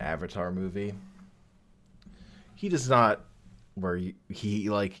Cameron Avatar movie. He does not, where you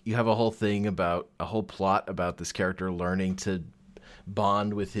have a whole thing about, a whole plot about this character learning to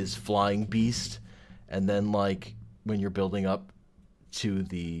bond with his flying beast, and then, like, when you're building up to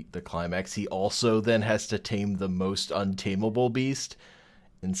the climax, he also then has to tame the most untamable beast,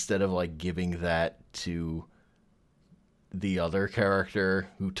 instead of, like, giving that to the other character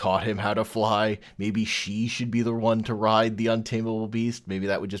who taught him how to fly. Maybe she should be the one to ride the untamable beast. Maybe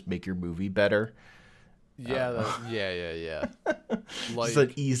that would just make your movie better. Yeah, yeah. Like, just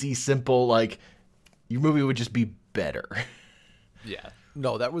an easy, simple, like, your movie would just be better. Yeah.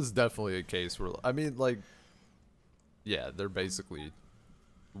 No, that was definitely a case where, I mean, like, yeah, they're basically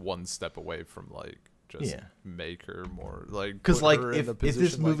one step away from, like, just make her more, like, because, like, if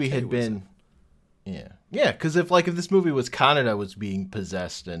this movie had been, because if this movie was Canada was being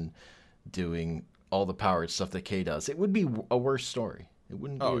possessed and doing all the powered stuff that Kay does, it would be a worse story. It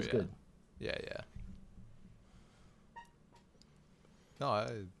wouldn't be as good. Yeah. No,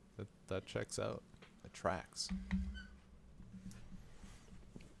 that checks out. It tracks.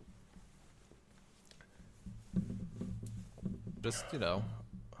 Just,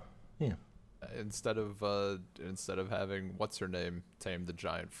 Yeah. Instead of having what's her name tame the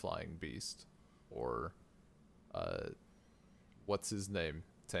giant flying beast, or what's his name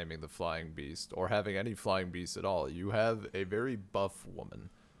taming the flying beast, or having any flying beast at all, you have a very buff woman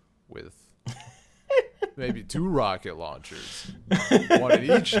with maybe 2 rocket launchers, one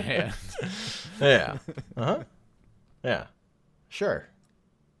in each hand. Yeah. Yeah. Sure.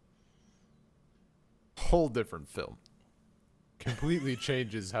 Whole different film. Completely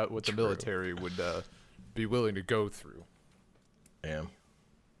changes what the military would be willing to go through. Yeah.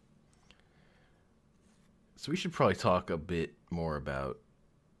 So we should probably talk a bit more about.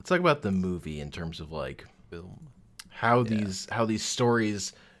 Let's talk about the movie in terms of, like, Film. how these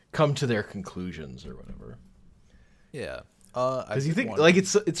stories come to their conclusions or whatever. Yeah. Because you think, like,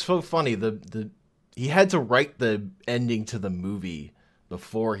 it's so funny. He had to write the ending to the movie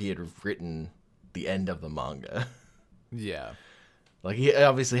before he had written the end of the manga. Yeah. Like, he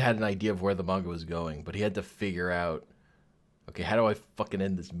obviously had an idea of where the manga was going, but he had to figure out, okay, how do I fucking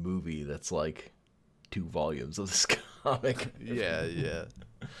end this movie that's, like, 2 volumes of this comic? Yeah.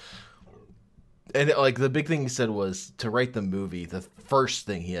 And, like, the big thing he said was, to write the movie, the first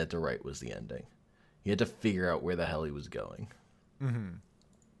thing he had to write was the ending. He had to figure out where the hell he was going. Mm-hmm.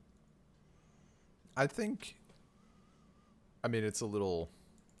 I think, I mean, it's a little,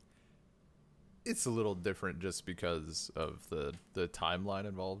 it's a little different just because of the timeline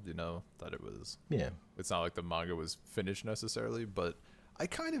involved, you know, that it was, Yeah. it's not like the manga was finished necessarily, but I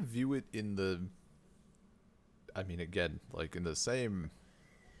kind of view it in the, I mean, again, like in the same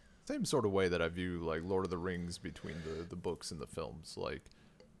sort of way that I view like Lord of the Rings between the books and the films. Like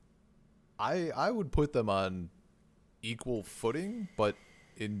I would put them on equal footing, but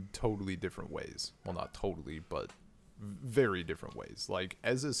in totally different ways. Well, not totally, but very different ways. Like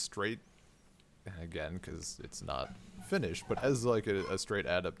as a straight, again, because it's not finished, but as like a straight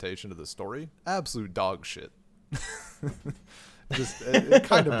adaptation of the story, absolute dog shit. Just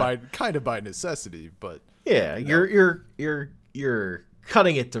kind of by necessity, but Yeah, you're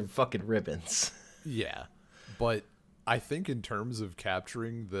cutting it to fucking ribbons. yeah. But I think in terms of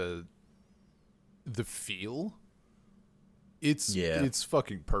capturing the feel, it's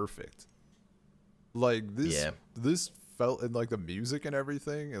fucking perfect. Like this felt, and like the music and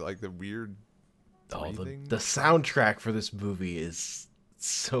everything, and like the weird breathing. The soundtrack for this movie is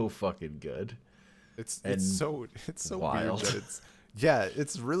so fucking good. It's so wild. weird that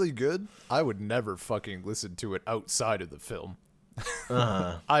it's really good. I would never fucking listen to it outside of the film.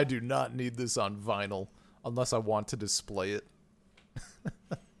 I do not need this on vinyl unless I want to display it.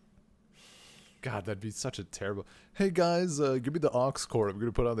 God, that'd be such a terrible. Hey guys, give me the aux cord. I'm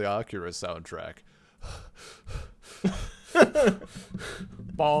gonna put on the Akira soundtrack.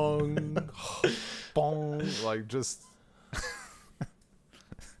 Bong, bong, like just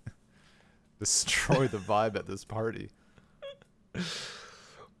destroy the vibe at this party.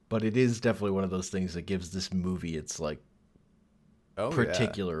 But it is definitely one of those things that gives this movie its like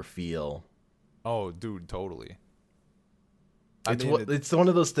particular feel. Oh, dude, totally. It's one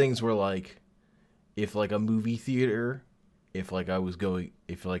of those things where like, if like a movie theater, if like I lived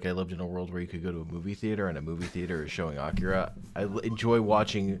in a world where you could go to a movie theater and a movie theater is showing Akira, I enjoy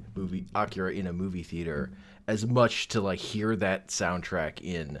watching Akira in a movie theater as much to like hear that soundtrack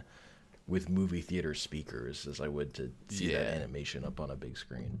in with movie theater speakers as I would to see that animation up on a big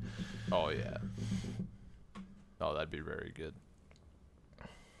screen. Oh yeah. Oh, that'd be very good.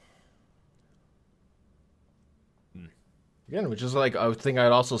 Again, which is like a thing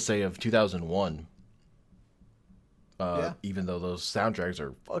I'd also say of 2001. Even though those soundtracks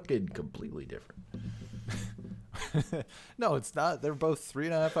are fucking completely different. No, it's not. They're both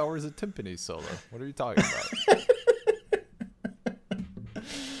 3.5 hours of timpani solo. What are you talking about?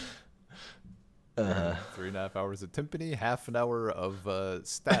 3.5 hours of timpani, half an hour of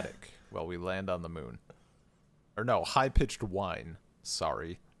static while we land on the moon. Or no, high-pitched whine.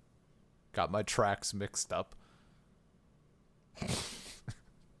 Sorry. Got my tracks mixed up.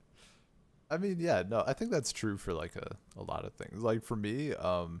 I mean, yeah, no, I think that's true for like a lot of things. Like for me,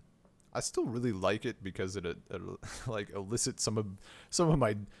 I still really like it because it like elicits some of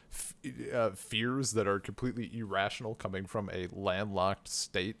my fears that are completely irrational coming from a landlocked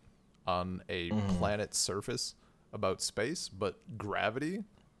state on a planet's surface about space. But Gravity,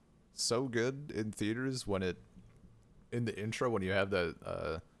 so good in theaters when in the intro when you have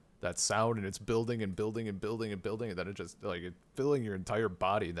that sound and it's building and building and building and building, and then it just like it's filling your entire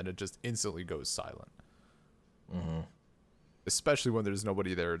body, and then it just instantly goes silent. Especially when there's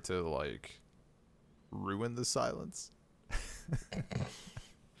nobody there to like ruin the silence.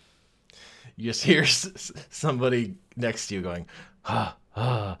 You just hear somebody next to you going, ah,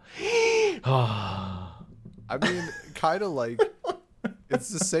 ah, ah. I mean, kind of like it's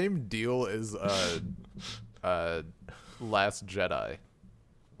the same deal as Last Jedi.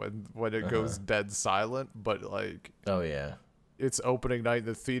 When it goes dead silent, but like, oh yeah, it's opening night in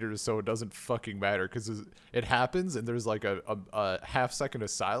the theaters, so it doesn't fucking matter because it happens and there's like a half second of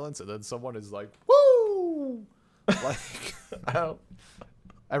silence, and then someone is like, "Woo!" Like,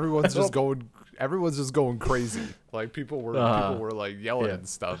 everyone's just going crazy. Like people were like yelling and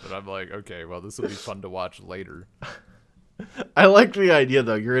stuff, and I'm like, okay, well, this will be fun to watch later. I like the idea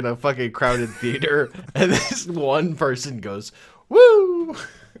though. You're in a fucking crowded theater, and this one person goes, "Woo!"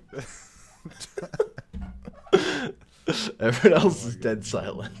 Everyone else is dead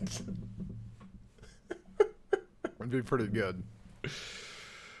silent. It'd be pretty good.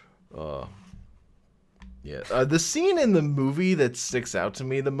 Yeah. The scene in the movie that sticks out to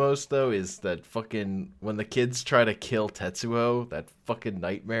me the most, though, is that fucking when the kids try to kill Tetsuo, that fucking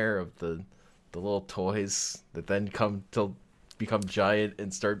nightmare of the little toys that then come to become giant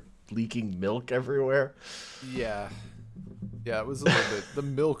and start leaking milk everywhere. Yeah. Yeah, it was a little bit the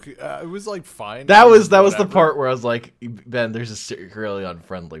milk. It was like fine. That was the part where I was like, Ben, there's a secretly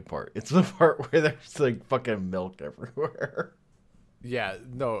unfriendly part. It's the part where there's like fucking milk everywhere. Yeah,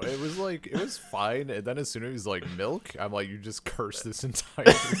 no, it was fine, and then as soon as it was like milk, I'm like, you just curse this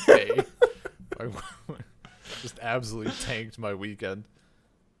entire day. I just absolutely tanked my weekend.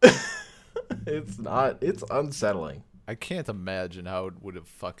 It's not. It's unsettling. I can't imagine how it would have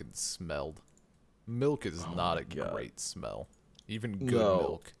fucking smelled. Milk is not a God. great smell. Even good No.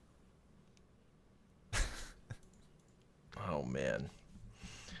 milk. Oh man.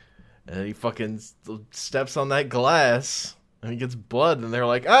 And then he fucking steps on that glass and he gets blood and they're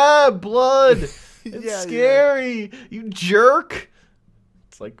like, "Ah, blood. It's Yeah, scary. You jerk."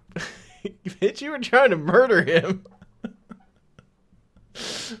 It's like, bitch, you were trying to murder him.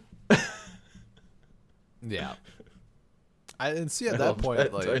 Yeah. I didn't see at I that love point,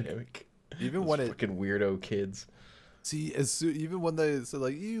 that like, dynamic. even Those when it, fucking weirdo kids. see, even when they said,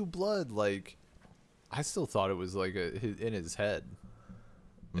 like, ew, blood, like, I still thought it was, like, in his head.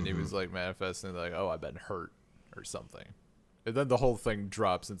 And he was, like, manifesting, like, oh, I've been hurt or something. And then the whole thing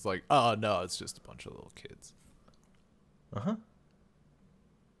drops, and it's like, oh, no, it's just a bunch of little kids. Uh-huh.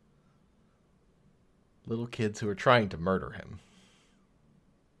 Little kids who are trying to murder him.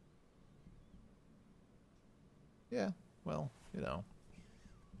 Yeah, well, you know.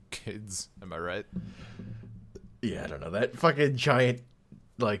 Kids, am I right? Yeah, I don't know. That fucking giant,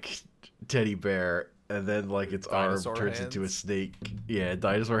 like, teddy bear, and then, like, its arm Dinosaur turns into a hands? snake. Yeah,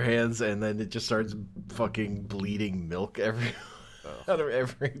 dinosaur hands, and then it just starts fucking bleeding milk out of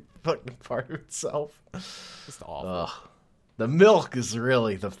every fucking part of itself. Just awful. Ugh. The milk is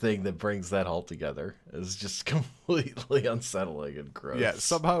really the thing that brings that all together. It's just completely unsettling and gross. Yeah,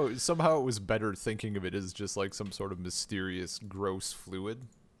 somehow it was better thinking of it as just like some sort of mysterious, gross fluid.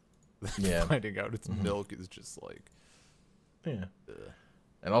 Yeah. Finding out it's milk is just like, Yeah.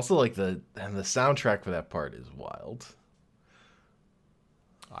 And also, like, the soundtrack for that part is wild.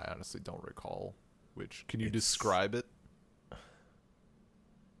 I honestly don't recall which. Can you It's- describe it?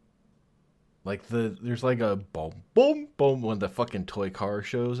 Like, there's like a boom, boom, boom when the fucking toy car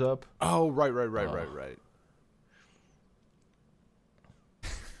shows up. Oh, right.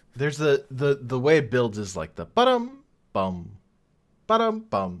 There's the way it builds is like the bum, bum, bum,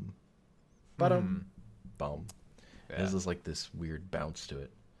 bum, bum. Yeah. There's just like this weird bounce to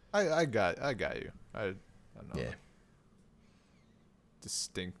it. I got you. I don't know. Yeah,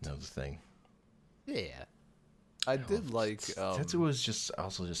 Distinct. that was the thing. Yeah. I did like Tetsuo is just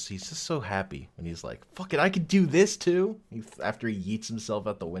he's just so happy when he's like, "Fuck it, I could do this too." After he yeets himself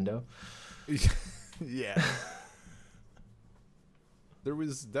out the window. yeah. There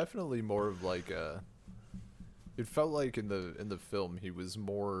was definitely more of like a. It felt like in the film he was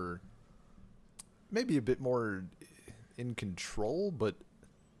more, maybe a bit more in control, but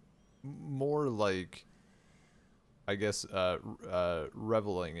more like, I guess,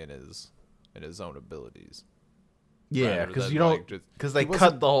 reveling in his own abilities. Yeah, rather because than, you don't like, just- because they he cut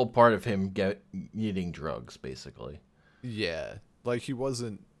wasn't- the whole part of him eating drugs basically. Yeah, like he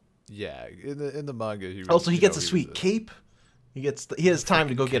wasn't. Yeah, in the manga he was, Also, he you gets know, a he sweet was cape. He has time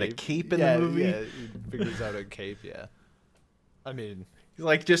to go get a cape in the movie. Yeah, he figures out a cape. Yeah, I mean, He's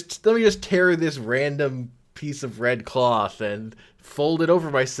like, just let me just tear this random piece of red cloth and fold it over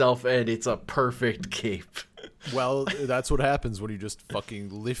myself, and it's a perfect cape. well, that's what happens when you just fucking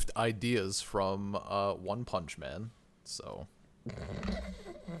lift ideas from One Punch Man. So,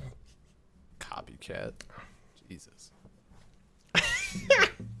 copycat. Jesus.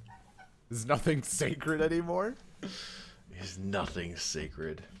 Is nothing sacred anymore? There's nothing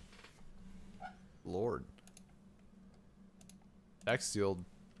sacred. Lord. Next, you'll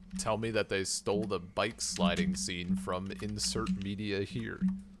tell me that they stole the bike sliding scene from insert media here.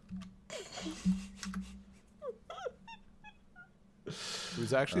 It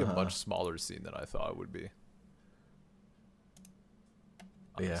was actually a much smaller scene than I thought it would be.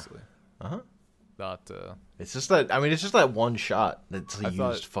 Honestly. Yeah. Uh-huh. Not, It's just that one shot that's I used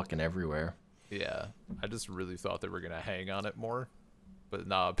thought- fucking everywhere. yeah. I just really thought they were going to hang on it more. But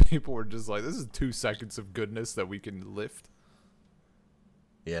nah, people were just like, this is 2 seconds of goodness that we can lift.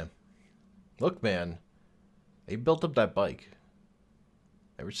 Yeah. Look, man. They built up that bike.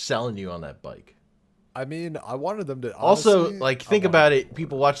 They were selling you on that bike. I mean, I wanted them to Also, honestly, like, I think wanted about them it. to-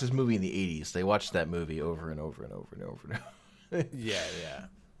 People watched this movie in the 80s. They watched that movie over and over and over and over and over. Yeah, yeah.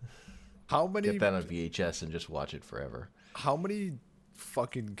 How many Get that on VHS and just watch it forever. How many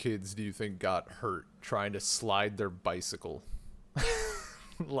fucking kids do you think got hurt trying to slide their bicycle?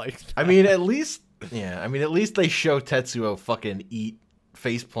 Like, I mean, at least they show Tetsuo fucking eat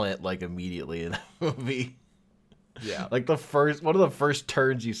faceplant like immediately in the movie. yeah, Like one of the first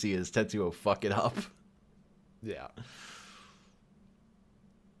turns you see is Tetsuo fuck it up. yeah.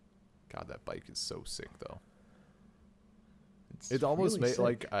 God, that bike is so sick though. It almost really made sick.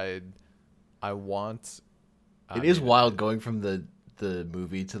 like I want. It is wild going from the the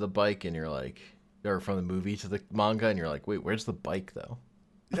movie to the bike, and you're like, or from the movie to the manga, and you're like, wait, where's the bike though?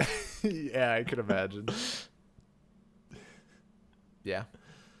 Yeah, I can imagine. Yeah.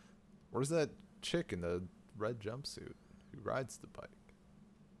 Where's that chick in the red jumpsuit who rides the bike?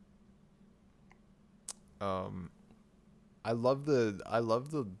 I love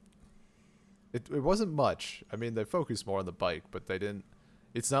the it wasn't much. I mean, they focused more on the bike, but they didn't.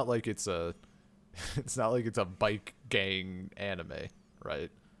 It's not like it's a it's not like it's a bike gang anime, right?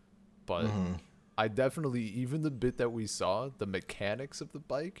 But I definitely, even the bit that we saw, the mechanics of the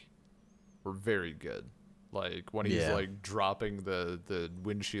bike were very good. Like when he's like dropping the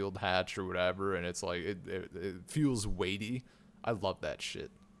windshield hatch or whatever, and it's like it feels weighty. I love that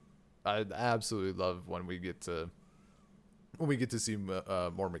shit. I absolutely love when we get to see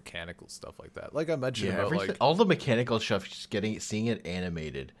more mechanical stuff like that. Like I mentioned about like all the mechanical stuff, just seeing it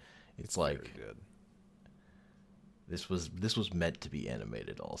animated. It's like good. This was meant to be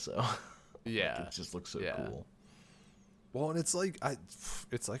animated also. Yeah. Like, it just looks so cool. Well, and it's like I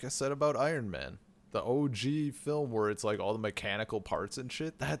said about Iron Man, the OG film where it's like all the mechanical parts and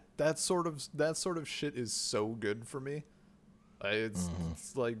shit. That sort of shit is so good for me. It's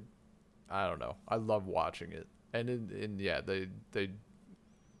like, I don't know. I love watching it. And yeah, the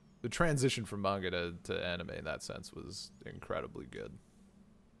transition from manga to anime in that sense was incredibly good.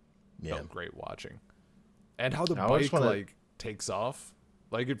 Yeah, felt great watching, and how the bike like takes off,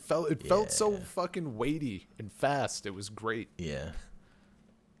 like it felt so fucking weighty and fast. It was great. Yeah,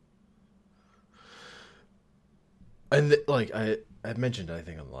 and like I mentioned, I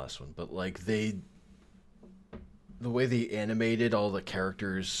think on the last one, but like the way they animated all the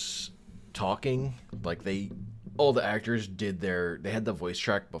characters talking, like all the actors they had the voice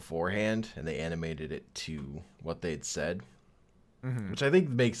track beforehand and they animated it to what they'd said, which I think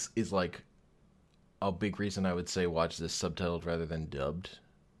is like a big reason I would say watch this subtitled rather than dubbed.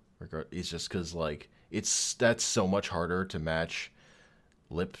 It's just because like that's so much harder to match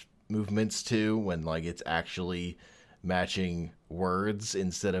lip movements to when like it's actually matching words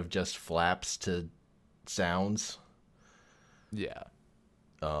instead of just flaps to sounds. Yeah.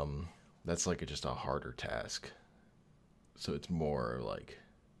 That's like just a harder task. So it's more like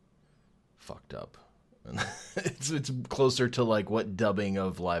fucked up. It's closer to like what dubbing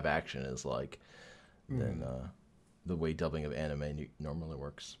of live action is like than the way dubbing of anime normally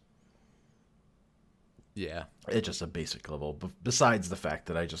works. Yeah. It's just a basic level. Besides the fact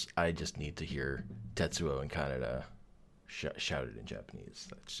that I just need to hear Tetsuo and Kaneda shouted in Japanese.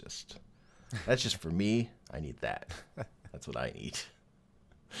 That's just for me. I need that. That's what I need.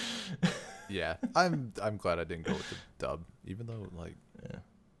 Yeah, I'm glad I didn't go with the dub, even though like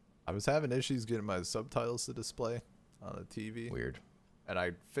I was having issues getting my subtitles to display on the TV. Weird. And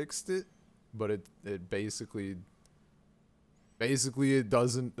I fixed it, but it basically it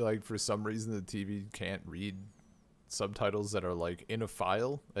doesn't, like, for some reason the TV can't read subtitles that are like in a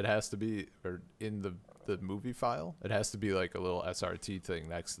file. It has to be, or in the movie file. It has to be like a little SRT thing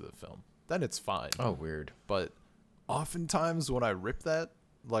next to the film. Then it's fine. Oh, weird. But oftentimes when I rip that,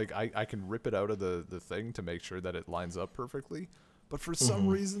 like I can rip it out of the thing to make sure that it lines up perfectly. But for some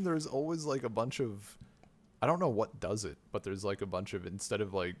reason, there's always like a bunch of, I don't know what does it, but there's like a bunch of, instead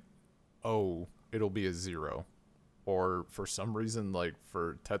of like, oh, it'll be a 0. Or for some reason, like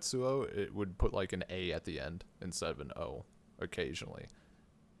for Tetsuo, it would put like an A at the end instead of an O occasionally.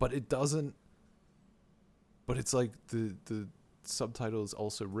 But it doesn't, but it's like the subtitle is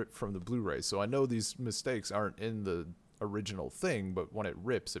also ripped from the Blu-ray. So I know these mistakes aren't in the original thing, but when it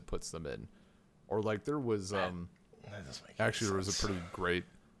rips, it puts them in. Or like there was actually there was a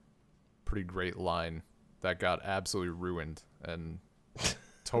pretty great line that got absolutely ruined and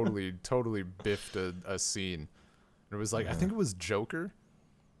totally biffed a scene. And it was like, I think it was Joker.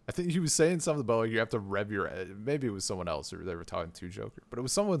 I think he was saying something about like you have to rev your, maybe it was someone else or they were talking to Joker, but it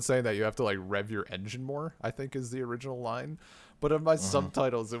was someone saying that you have to like rev your engine more, I think is the original line. But in my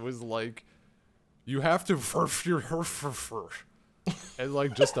subtitles, it was like, you have to and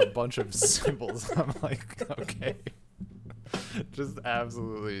like just a bunch of symbols. I'm like, okay. Just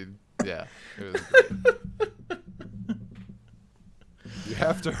absolutely, yeah. It was great. You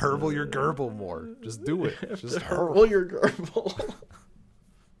have to herbal your gerbil more. Just do it. Just herbal your gerbil.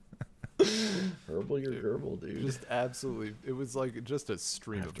 Herbal your gerbil, dude. Just absolutely. It was like just a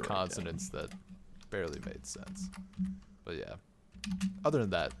stream of consonants that barely made sense. But yeah. Other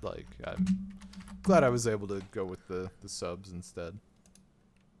than that, like, I'm glad I was able to go with the subs instead.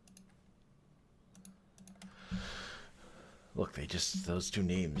 Look, those two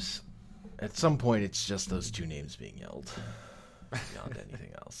names. At some point, it's just those two names being yelled. Beyond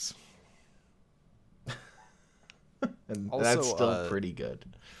anything else. and Also, that's still pretty good.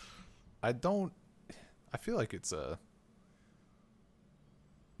 I feel like it's a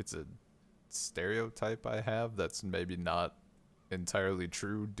stereotype I have that's maybe not entirely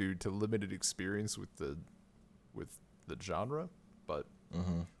true due to limited experience with the genre, but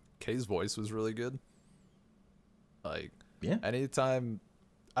Kay's voice was really good. Like, Yeah. anytime,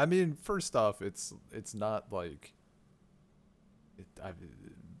 I mean, first off, it's not like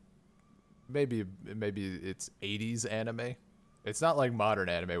maybe it's 80s anime. It's not like modern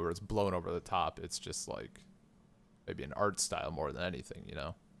anime where it's blown over the top. It's just like maybe an art style more than anything, you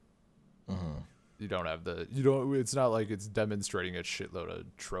know. You don't have it's not like it's demonstrating a shitload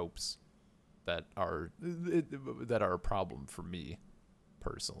of tropes that are a problem for me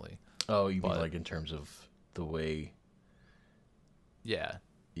personally. Oh, you mean like in terms of the way? Yeah.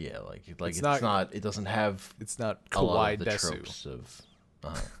 Yeah, like it's not it doesn't have it's not a lot kawaii of the desu. tropes of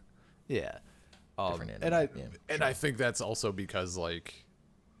Yeah. different and anime. I think that's also because like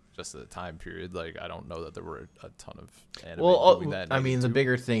just the time period, like I don't know that there were a ton of anime doing that. I mean, the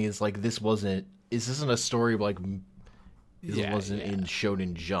bigger thing is like this isn't a story like wasn't in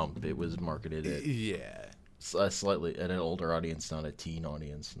Shonen Jump. It was marketed at slightly at an older audience, not a teen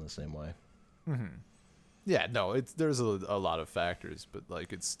audience in the same way. Yeah, no, there's a lot of factors, but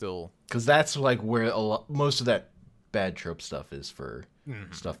like it's still because that's like where most of that bad trope stuff is for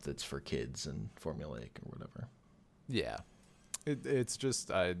stuff that's for kids and formulaic or whatever. Yeah, it's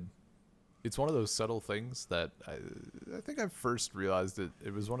just it's one of those subtle things that I think I first realized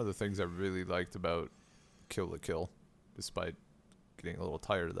it was one of the things I really liked about Kill la Kill, despite getting a little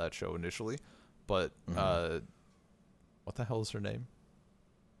tired of that show initially. But what the hell is her name?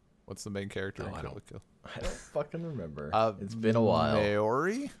 What's the main character in Kill la Kill? I don't fucking remember. It's been a while.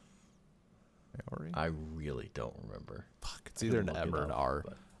 Mayuri? I really don't remember. Fuck, it's either an M or an R.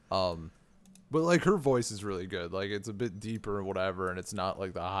 But like her voice is really good. Like it's a bit deeper or whatever, and it's not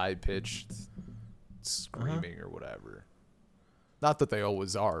like the high pitched screaming or whatever. Not that they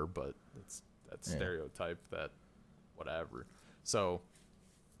always are, but it's that stereotype that whatever. So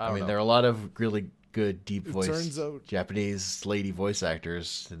I mean, there are a lot of really good deep voice Japanese lady voice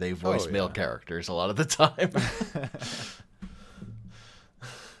actors. They voice male characters a lot of the time.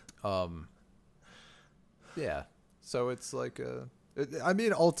 Yeah. So it's like I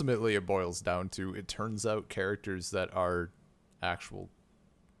mean, ultimately it boils down to it turns out characters that are actual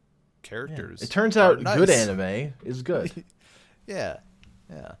characters. Yeah. It turns out good anime is good. Yeah.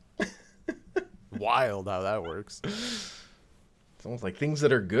 Wild how that works. It's almost like things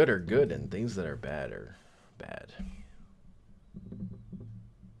that are good and things that are bad are bad.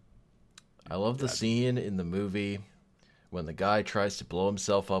 I love the scene in the movie when the guy tries to blow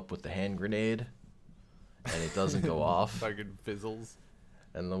himself up with the hand grenade and it doesn't go off. Fucking fizzles.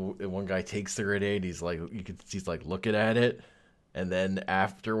 And the one guy takes the grenade. He's like looking at it, and then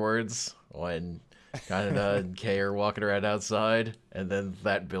afterwards, when Kaneda and Kay are walking around outside, and then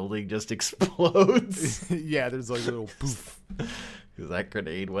that building just explodes. Yeah, there's like a little poof because that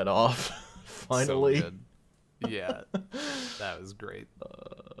grenade went off. Finally. So good. Yeah, that was great.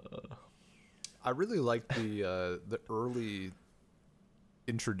 I really liked the early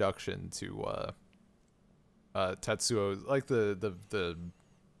introduction to Tetsuo, like the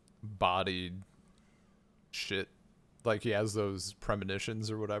bodied shit, like he has those premonitions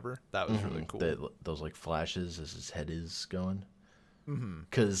or whatever. That was really cool. Those like flashes as his head is going.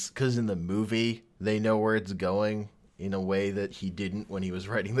 Because in the movie they know where it's going in a way that he didn't when he was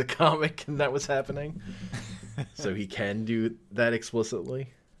writing the comic and that was happening. So he can do that explicitly.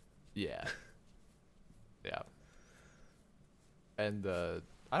 Yeah. And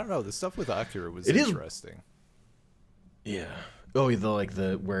I don't know, the stuff with Akira was interesting. Yeah. Oh,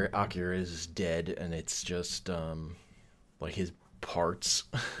 the where Akira is dead and it's just like his parts.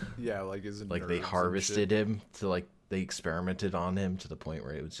 Yeah, like his like they harvested him to like they experimented on him to the point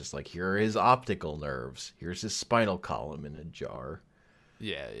where it was just like, here are his optical nerves. Here's his spinal column in a jar.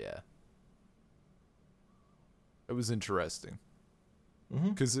 Yeah. It was interesting.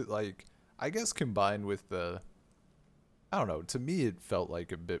 Because it like I guess combined with I don't know, to me it felt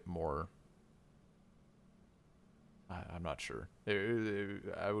like a bit more, I'm not sure.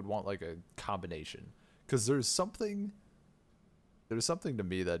 I would want like a combination, because there's something to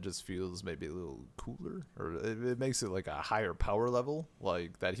me that just feels maybe a little cooler, or it makes it like a higher power level,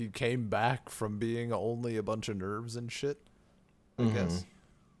 like that he came back from being only a bunch of nerves and shit. I guess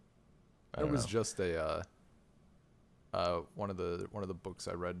it was just a one of the books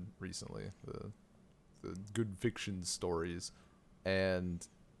I read recently, the good fiction stories, and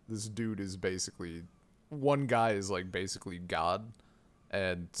this dude is basically, one guy is like basically God,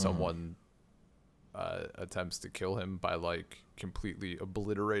 and someone attempts to kill him by like completely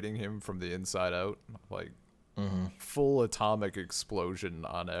obliterating him from the inside out, like full atomic explosion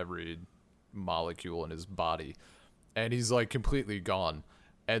on every molecule in his body, and he's like completely gone.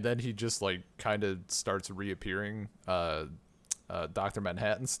 And then he just like kind of starts reappearing, Dr.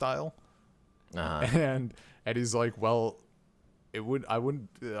 Manhattan style, and he's like, well, I wouldn't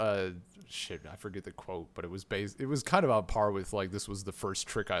shit, I forget the quote, but it was kind of on par with like, this was the first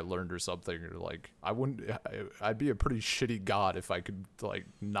trick I learned or something, or like, I'd be a pretty shitty god if I could like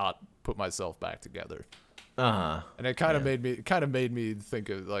not put myself back together. And it kind of made me think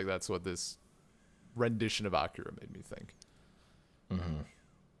of like, that's what this rendition of Akira made me think.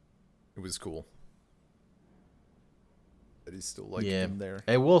 It was cool that he's still like in there.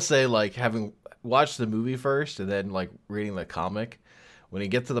 I will say, like, having watched the movie first and then like reading the comic, when you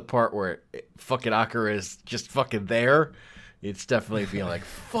get to the part where fucking Akira is just fucking there, it's definitely feeling like,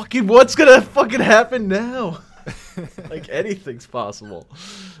 fucking what's gonna fucking happen now? Like, anything's possible.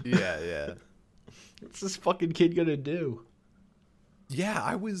 Yeah. What's this fucking kid gonna do? Yeah,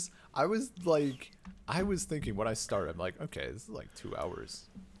 I was thinking when I started, I'm like, okay, this is like 2 hours.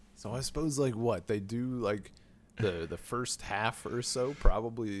 So I suppose like what they do, like the first half or so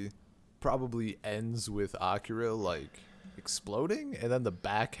probably ends with Akira like exploding, and then the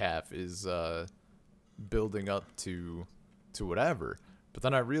back half is building up to whatever. But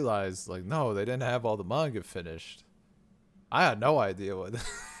then I realized, like, no, they didn't have all the manga finished. I had no idea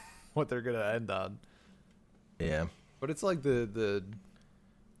what they're gonna end on. Yeah, but it's like the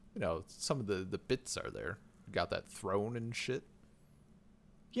you know, some of the bits are there. You got that throne and shit.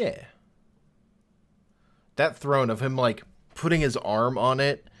 Yeah. That throne of him, like, putting his arm on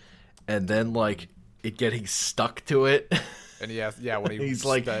it and then, like, it getting stuck to it. And when he's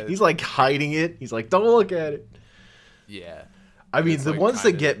like hiding it. He's like, don't look at it. Yeah. I mean, the ones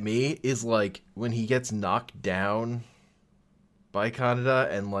that get me is, like, when he gets knocked down by Kaneda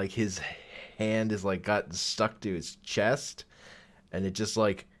and, like, his hand is, like, got stuck to his chest and it just,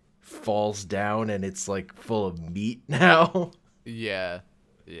 like, falls down and it's, like, full of meat now. Yeah.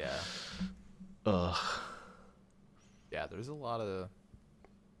 Ugh. Yeah, there's a lot of...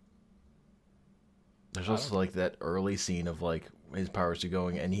 There's also, like, that early scene of, like, his powers are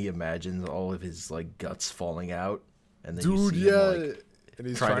going and he imagines all of his, like, guts falling out. And then you see him, like, and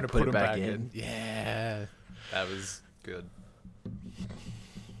he's trying to put him back in. Yeah. That was good.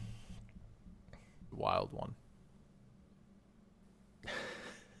 Wild one.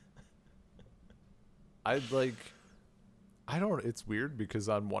 It's weird because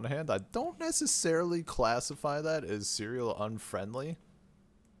on one hand, I don't necessarily classify that as serial unfriendly,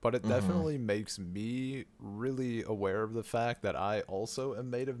 but it definitely makes me really aware of the fact that I also am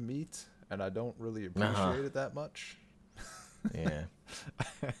made of meat and I don't really appreciate it that much. Yeah.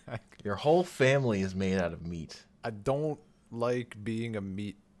 Your whole family is made out of meat. I don't like being a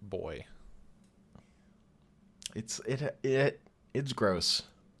meat boy. It's gross.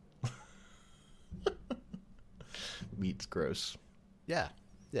 Meat's gross. Yeah.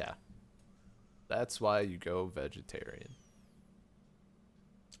 That's why you go vegetarian.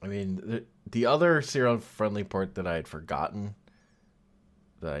 I mean, the other serial friendly part that I had forgotten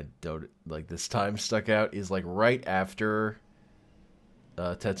that I don't like this time stuck out is like right after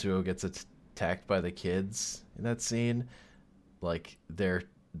Tetsuo gets attacked by the kids in that scene. Like they're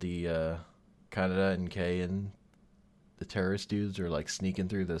the Kaneda and Kei and the terrorist dudes are like sneaking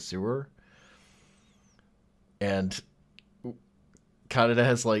through the sewer. And Kaneda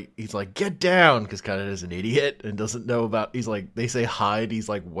has like, he's like, get down, because Kaneda's an idiot and doesn't know about, he's like, they say hide, he's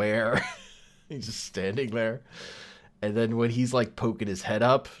like, where? He's just standing there. And then when he's like poking his head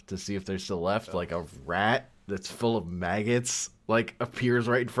up to see if they're still left, like a rat that's full of maggots like appears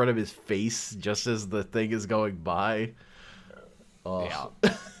right in front of his face just as the thing is going by. Oh.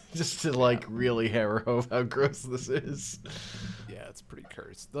 Yeah. Just to like really hammer home how gross this is. Yeah, it's pretty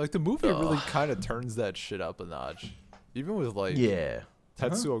cursed. Like the movie really kind of turns that shit up a notch. Even with like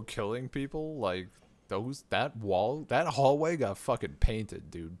Tetsuo killing people, like that hallway got fucking painted,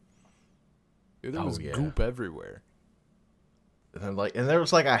 dude. There was goop everywhere. And there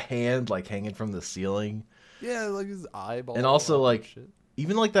was like a hand like hanging from the ceiling. Yeah, like his eyeball. And also like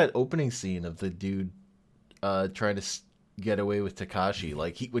even like that opening scene of the dude trying to get away with Takashi,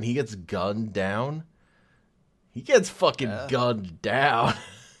 like when he gets gunned down, he gets fucking gunned down.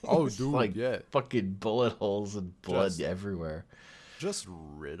 Oh, dude, like fucking bullet holes and blood everywhere. Just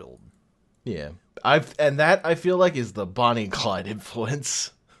riddled. Yeah. I feel like is the Bonnie and Clyde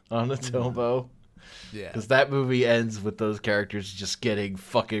influence on Otomo. Yeah. Because that movie ends with those characters just getting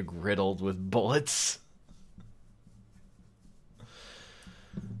fucking riddled with bullets.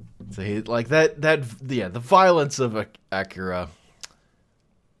 So like that yeah, the violence of Akira,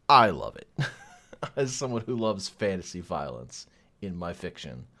 I love it. As someone who loves fantasy violence in my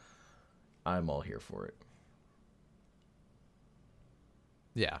fiction, I'm all here for it.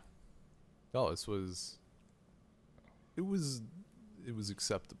 Yeah. No, it was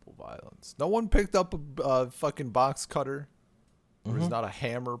acceptable violence. No one picked up a fucking box cutter. There was not a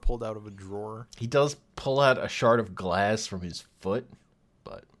hammer pulled out of a drawer. He does pull out a shard of glass from his foot,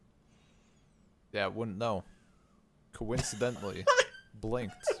 but yeah, wouldn't know. Coincidentally,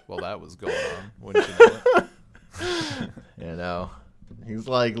 blinked while that was going on. Wouldn't you know it? you know, he's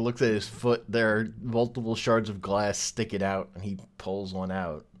like looks at his foot. There are multiple shards of glass sticking out, and he pulls one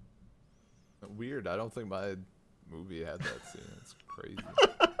out. Weird. I don't think my movie had that scene. It's crazy.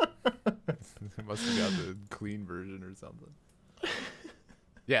 It must have got the clean version or something.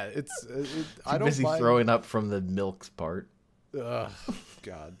 Yeah, I don't busy mind throwing up from the milk part. Ugh,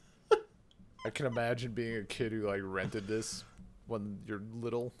 God. I can imagine being a kid who like rented this when you're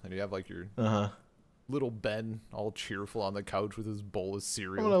little and you have like your little Ben all cheerful on the couch with his bowl of I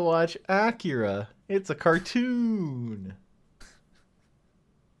cereal. want to watch Akira. It's a cartoon.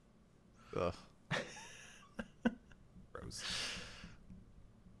 Ugh. Gross.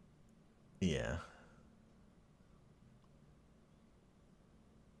 Yeah.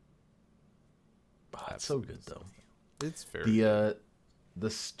 Oh, it's so good though. It's very good. The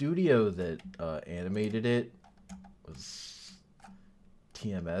studio that animated it was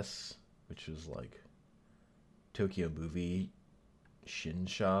TMS, which was like Tokyo Movie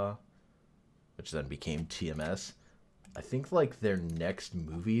Shinsha, which then became TMS. I think like their next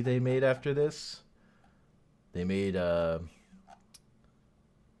movie they made after this, they made or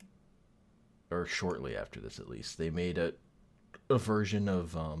shortly after this at least, they made a version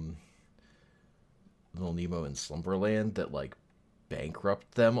of Little Nemo in Slumberland that like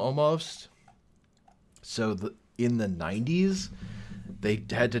bankrupt them almost. So in the 90s, they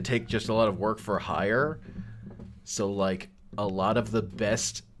had to take just a lot of work for hire. So like a lot of the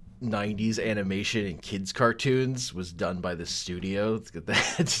best 90s animation and kids cartoons was done by the studio that they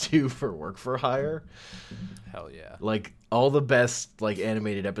had to do for work for hire. Hell yeah. Like all the best like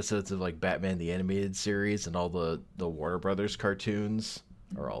animated episodes of like Batman the Animated Series and all the Warner Brothers cartoons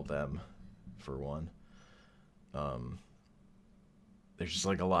are all them for one. There's just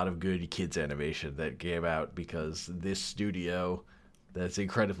like a lot of good kids animation that came out because this studio that's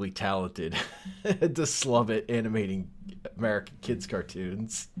incredibly talented had to slum it animating American kids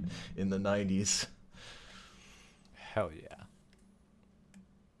cartoons in the 90s. Hell yeah.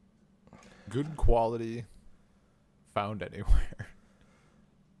 Good quality found anywhere.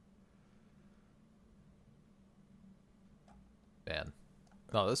 Man.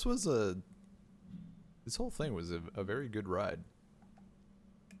 No, this whole thing was a very good ride.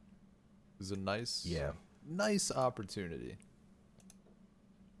 It was a nice opportunity.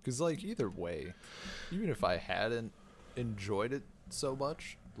 Because, like, either way, even if I hadn't enjoyed it so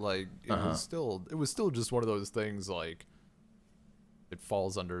much, like, it was still just one of those things, like, it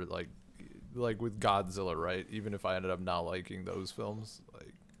falls under, like with Godzilla, right? Even if I ended up not liking those films,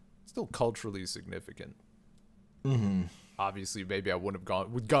 like, still culturally significant. Mm-hmm. Obviously, maybe I wouldn't have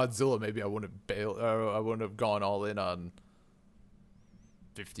gone with Godzilla. Maybe I wouldn't I wouldn't have gone all in on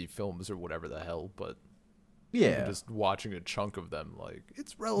 50 films or whatever the hell. But yeah, just watching a chunk of them, like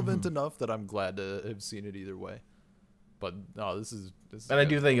it's relevant enough that I'm glad to have seen it either way. But no, this is. And I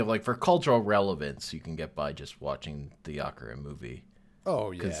do think of like for cultural relevance, you can get by just watching the Akira movie. Oh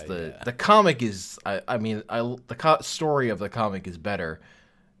yeah, because the comic is. The story of the comic is better,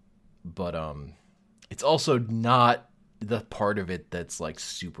 but it's also not the part of it that's like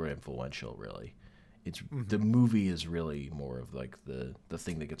super influential. Really, it's the movie is really more of like the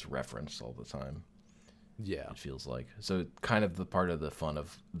thing that gets referenced all the time. Yeah, it feels like. So kind of the part of the fun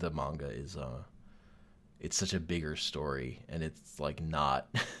of the manga is it's such a bigger story, and it's like not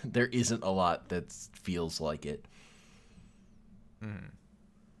there isn't a lot that feels like it.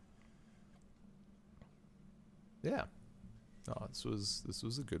 Yeah. Oh, this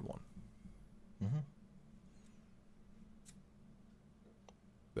was a good one.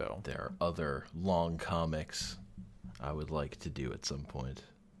 So there are other long comics I would like to do at some point.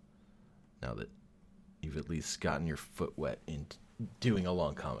 Now that you've at least gotten your foot wet in doing a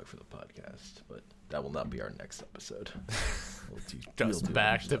long comic for the podcast, but that will not be our next episode. Just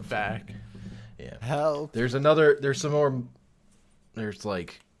back to back. Yeah. Help. There's some more. There's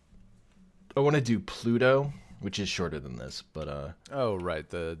like, I want to do Pluto, which is shorter than this, but oh right,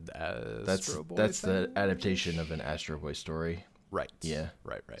 the Astro Boy that's the adaptation of an Astro Boy story. Right. Yeah.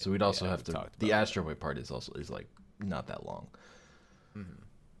 Right. So we'd also have to. The Astro Boy part is like not that long.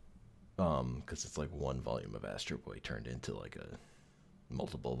 because it's like one volume of Astro Boy turned into like a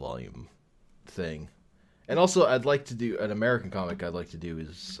multiple volume thing. And also, I'd like to do an American comic. I'd like to do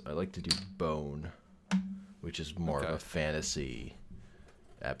Bone, which is more of a fantasy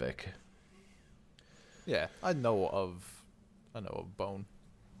epic. Yeah, I know of Bone.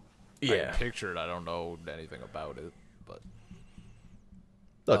 Yeah, I picture it. I don't know anything about it, but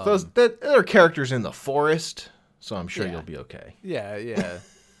look, there are characters in the forest, so I'm sure you'll be okay. Yeah.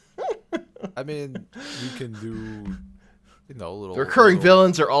 I mean, you can do, little. The recurring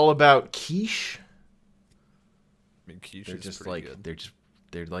villains are all about quiche. I mean, quiche They're is just pretty like good.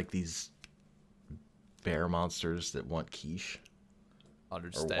 they're like these bear monsters that want quiche. Or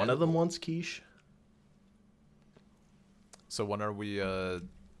one of them wants quiche. So when are we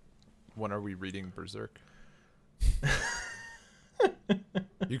reading Berserk?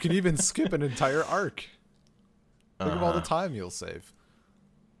 You can even skip an entire arc. Think of all the time you'll save.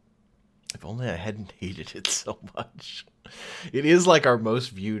 If only I hadn't hated it so much. It is like our most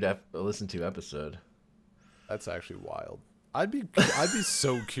viewed listened to episode. That's actually wild. I'd be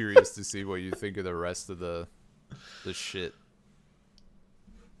so curious to see what you think of the rest of the shit.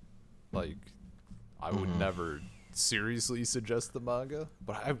 Like, I would never seriously suggest the manga,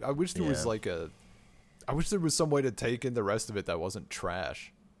 but I wish there was I wish there was some way to take in the rest of it that wasn't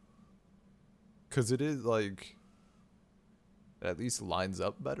trash. Cause it is like, it at least lines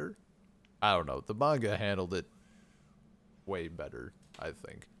up better. I don't know. The manga handled it way better, I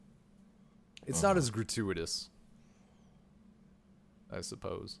think. It's not as gratuitous, I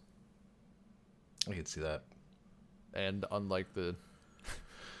suppose. I can see that. And unlike the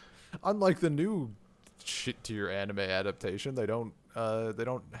new shit tier anime adaptation, they don't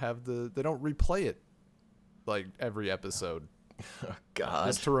replay it like every episode. Oh, God.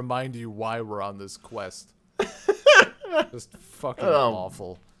 Just to remind you why we're on this quest. Just fucking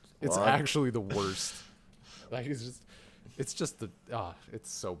awful. It's actually the worst. Like it's just it's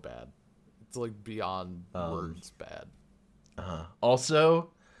so bad. It's like beyond words bad.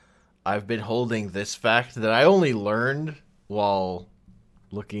 Also, I've been holding this fact that I only learned while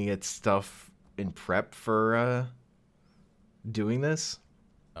looking at stuff in prep for doing this.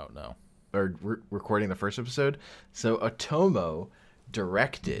 Oh no. Or recording the first episode. So Otomo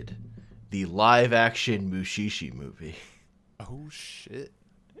directed the live action Mushishi movie. Oh shit.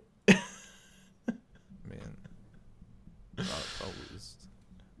 Man. Not opposed.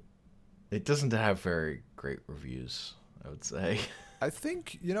 It doesn't have very great reviews, I would say. I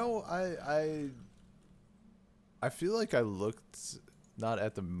think, I feel like I looked not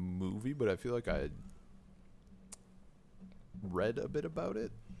at the movie, but I feel like I read a bit about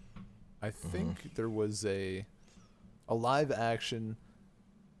it. I think there was a live action.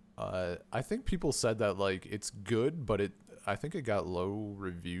 I think people said that like it's good, but I think it got low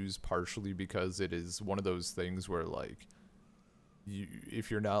reviews partially because it is one of those things where like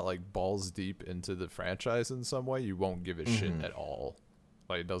if you're not like balls deep into the franchise in some way, you won't give a shit at all.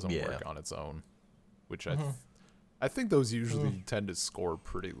 Like it doesn't work on its own, which I think those usually tend to score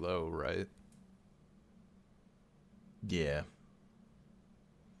pretty low, right? Yeah.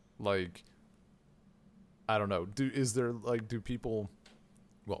 Like, I don't know. Do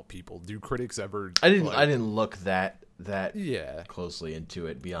critics ever? I didn't look that Yeah. closely into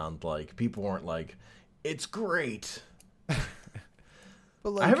it beyond like people weren't like, it's great.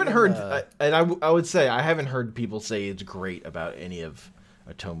 But like I haven't heard, I would say I haven't heard people say it's great about any of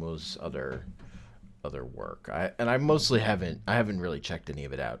Otomo's other work. I mostly haven't really checked any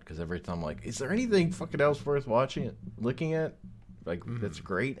of it out because every time I'm like, is there anything fucking else worth looking at? Like that's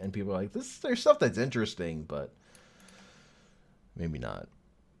great, and people are like, there's stuff that's interesting, but maybe not.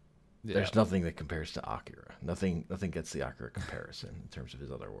 Yeah. There's nothing that compares to Akira. Nothing gets the Akira comparison in terms of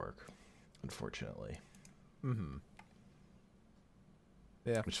his other work, unfortunately.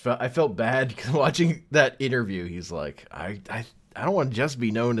 Yeah. Which I felt bad because watching that interview, he's like, I don't want to just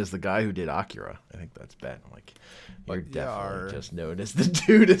be known as the guy who did Akira. I think that's bad. I'm like, you're definitely just known as the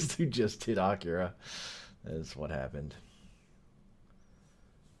dude who just did Akira. That's what happened.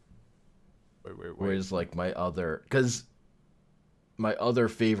 Wait. Whereas like my other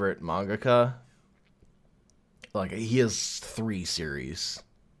favorite mangaka, like he has 3 series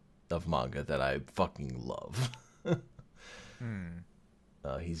of manga that I fucking love.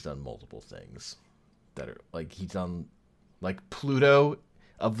 He's done multiple things that are like he's done like Pluto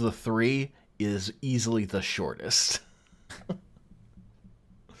of the 3 is easily the shortest.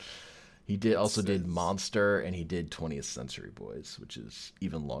 He did Monster, and he did 20th Century Boys, which is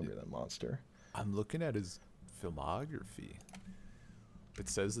even longer than Monster. I'm looking at his filmography. It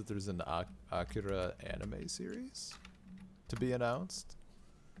says that there's an Akira anime series to be announced.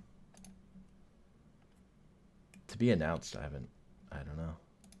 To be announced, I don't know.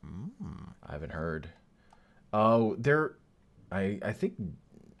 I haven't heard. Oh, I think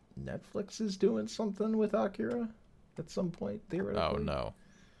Netflix is doing something with Akira at some point, Oh theoretically. no.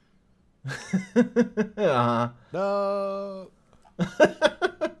 uh-huh. No.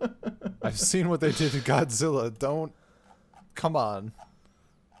 I've seen what they did to Godzilla. Don't. Come on.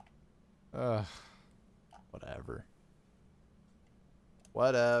 Whatever.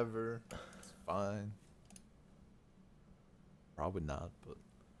 Whatever. It's fine. Probably not, but.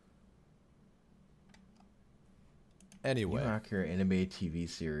 Anyway. New Akira anime TV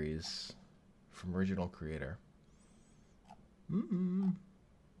series from original creator.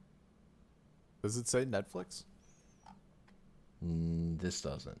 Does it say Netflix? This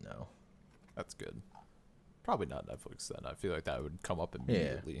doesn't, no. That's good. Probably not Netflix then. I feel like that would come up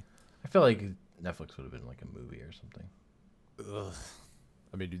immediately. I feel like Netflix would have been like a movie or something. Ugh.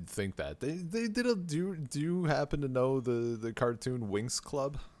 I mean, you'd think that they did a. Do you happen to know the cartoon Winx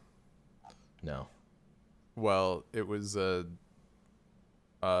Club? No. Well, it was one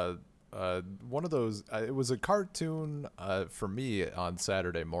of those. It was a cartoon for me on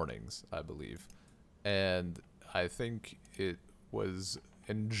Saturday mornings, I believe, and I think it was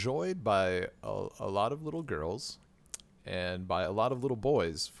enjoyed by a lot of little girls and by a lot of little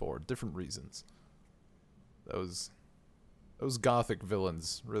boys for different reasons. Those gothic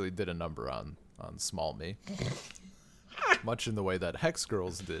villains really did a number on small me, much in the way that Hex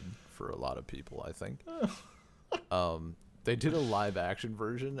Girls did for a lot of people, I think. They did a live action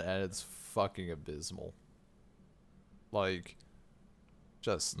version and it's fucking abysmal. Like,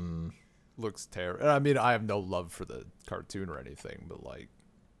 just looks terrible. I mean, I have no love for the cartoon or anything, but like,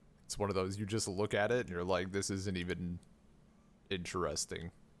 it's one of those you just look at it and you're like, this isn't even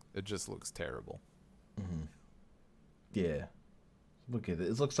interesting. It just looks terrible. Yeah. Look at it.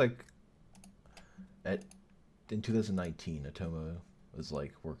 It looks like in 2019, Atoma was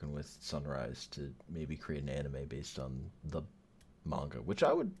like working with Sunrise to maybe create an anime based on the manga, which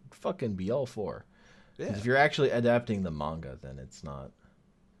I would fucking be all for. Yeah. If you're actually adapting the manga, then it's not.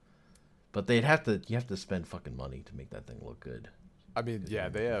 But you have to spend fucking money to make that thing look good. I mean, yeah,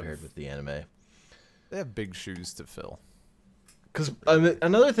 they have compared with the anime. They have big shoes to fill. Because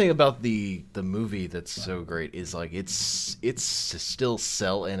another thing about the movie that's so great is like it's still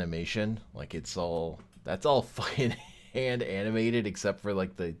cell animation. Like that's all fucking hand animated except for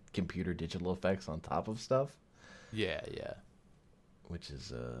like the computer digital effects on top of stuff. Yeah. Which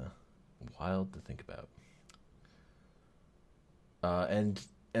is wild to think about.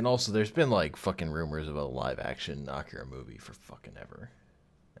 And also there's been like fucking rumors of a live action Akira movie for fucking ever.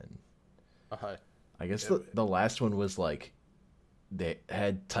 And I guess the last one was like they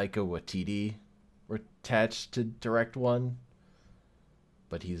had Taika Waititi attached to direct one,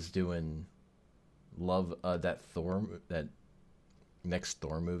 but he's doing that next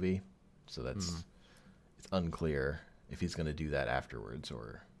Thor movie, so it's unclear if he's gonna do that afterwards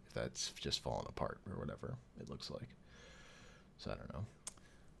or if that's just falling apart or whatever it looks like. So I don't know.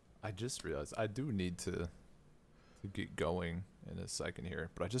 I just realized I do need to get going in a second here,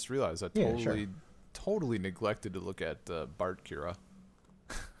 but I just realized I totally neglected to look at Bart Kira.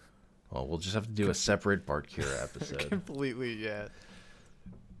 Well, we'll just have to do a separate Bart Kira episode. Completely, yeah.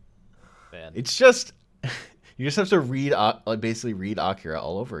 Man. It's just you just have to basically read Akira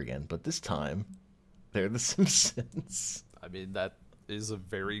all over again, but this time they're the Simpsons. I mean, that is a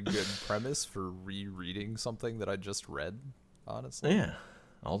very good premise for rereading something that I just read, honestly. Yeah.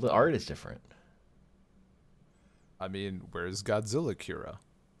 All the art is different. I mean, where's Godzilla Kira?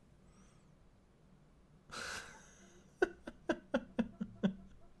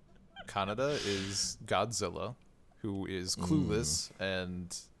 Kaneda is Godzilla, who is clueless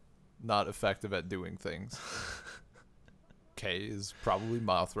and not effective at doing things. K is probably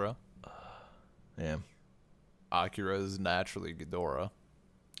Mothra. Yeah. Akira is naturally Ghidorah.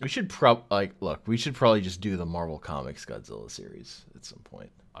 We should probably just do the Marvel Comics Godzilla series at some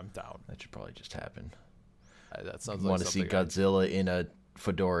point. I'm down. That should probably just happen. That sounds like want to see Godzilla in a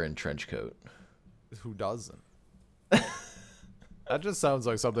fedora and trench coat. Who doesn't? That just sounds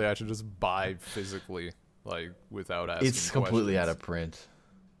like something I should just buy physically, like without asking. It's completely questions. out of print.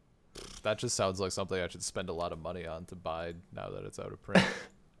 That just sounds like something I should spend a lot of money on to buy now that it's out of print.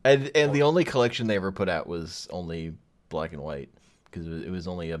 and the only collection they ever put out was only black and white because it was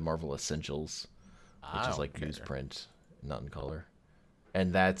only a Marvel Essentials, which is like newsprint, not in color.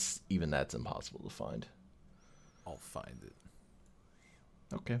 And that's impossible to find. I'll find it.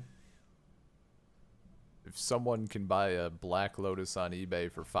 Okay. If someone can buy a Black Lotus on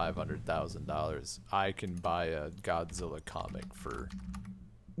eBay for $500,000, I can buy a Godzilla comic for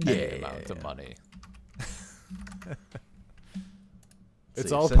any amount of money. It's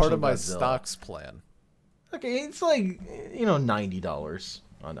see, all part Essential of my Godzilla. stocks plan. Okay, it's like $90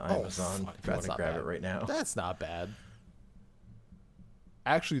 on Amazon fuck, if you want that's to not grab bad. it right now. That's not bad.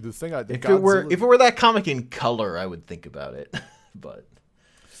 Actually, the thing I If it were that comic in color, I would think about it. But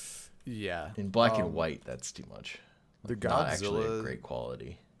yeah, in black and white, that's too much. the Not actually Godzilla, great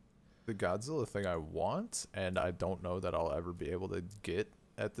quality. the Godzilla thing I want, and I don't know that I'll ever be able to get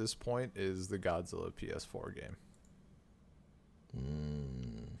at this point, is the Godzilla PS4 game.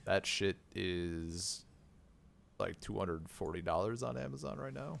 That shit is like $240 on Amazon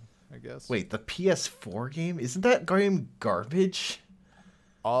right now, I guess. Wait, the PS4 game? Isn't that game garbage?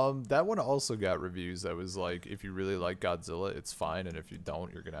 That one also got reviews that was like, if you really like Godzilla, it's fine, and if you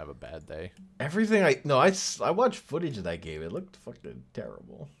don't, you're gonna have a bad day. Everything I watched footage of that game. It looked fucking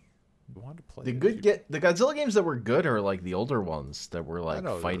terrible. You wanted to play The Godzilla games that were good are like the older ones that were like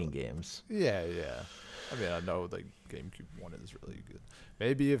know, fighting games. Yeah. I mean, I know the GameCube one is really good.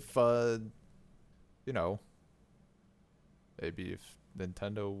 Maybe if, maybe if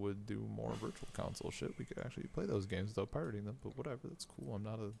Nintendo would do more virtual console shit, we could actually play those games without pirating them. But whatever, that's cool. I'm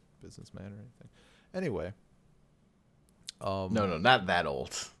not a businessman or anything. Anyway. No, not that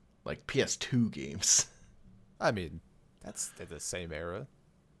old. Like PS2 games. I mean, that's the same era.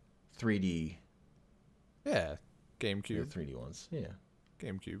 3D. Yeah. The GameCube. 3D ones. Yeah.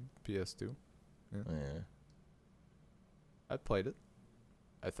 GameCube. PS2. Yeah. I played it,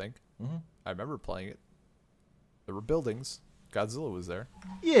 I think. Mm-hmm. I remember playing it. There were buildings. Godzilla was there.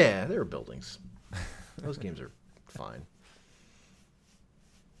 Yeah, they were buildings. Those games are fine.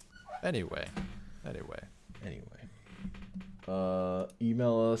 Anyway.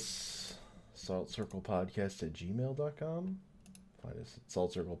 Email us saltcirclepodcast@gmail.com. Find us at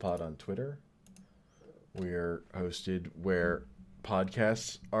Salt Circle Pod on Twitter. We're hosted where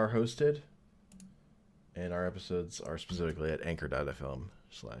podcasts are hosted. And our episodes are specifically at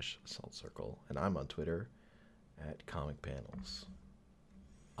anchor.fm/saltcircle. And I'm on Twitter at Comic Panels.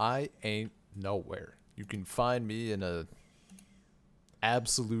 I ain't nowhere. You can find me in a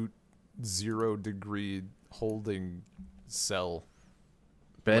absolute 0-degree holding cell.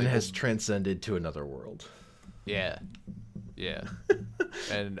 Ben has transcended to another world. Yeah.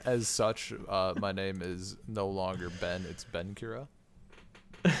 And as such, my name is no longer Ben, it's Ben Kira.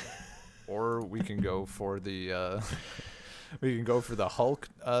 Or we can go for the Hulk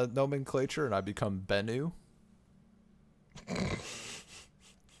nomenclature, and I become Bennu.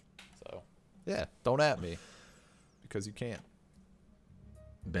 So, yeah, don't at me because you can't.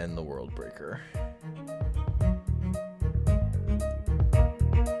 Ben the World Breaker.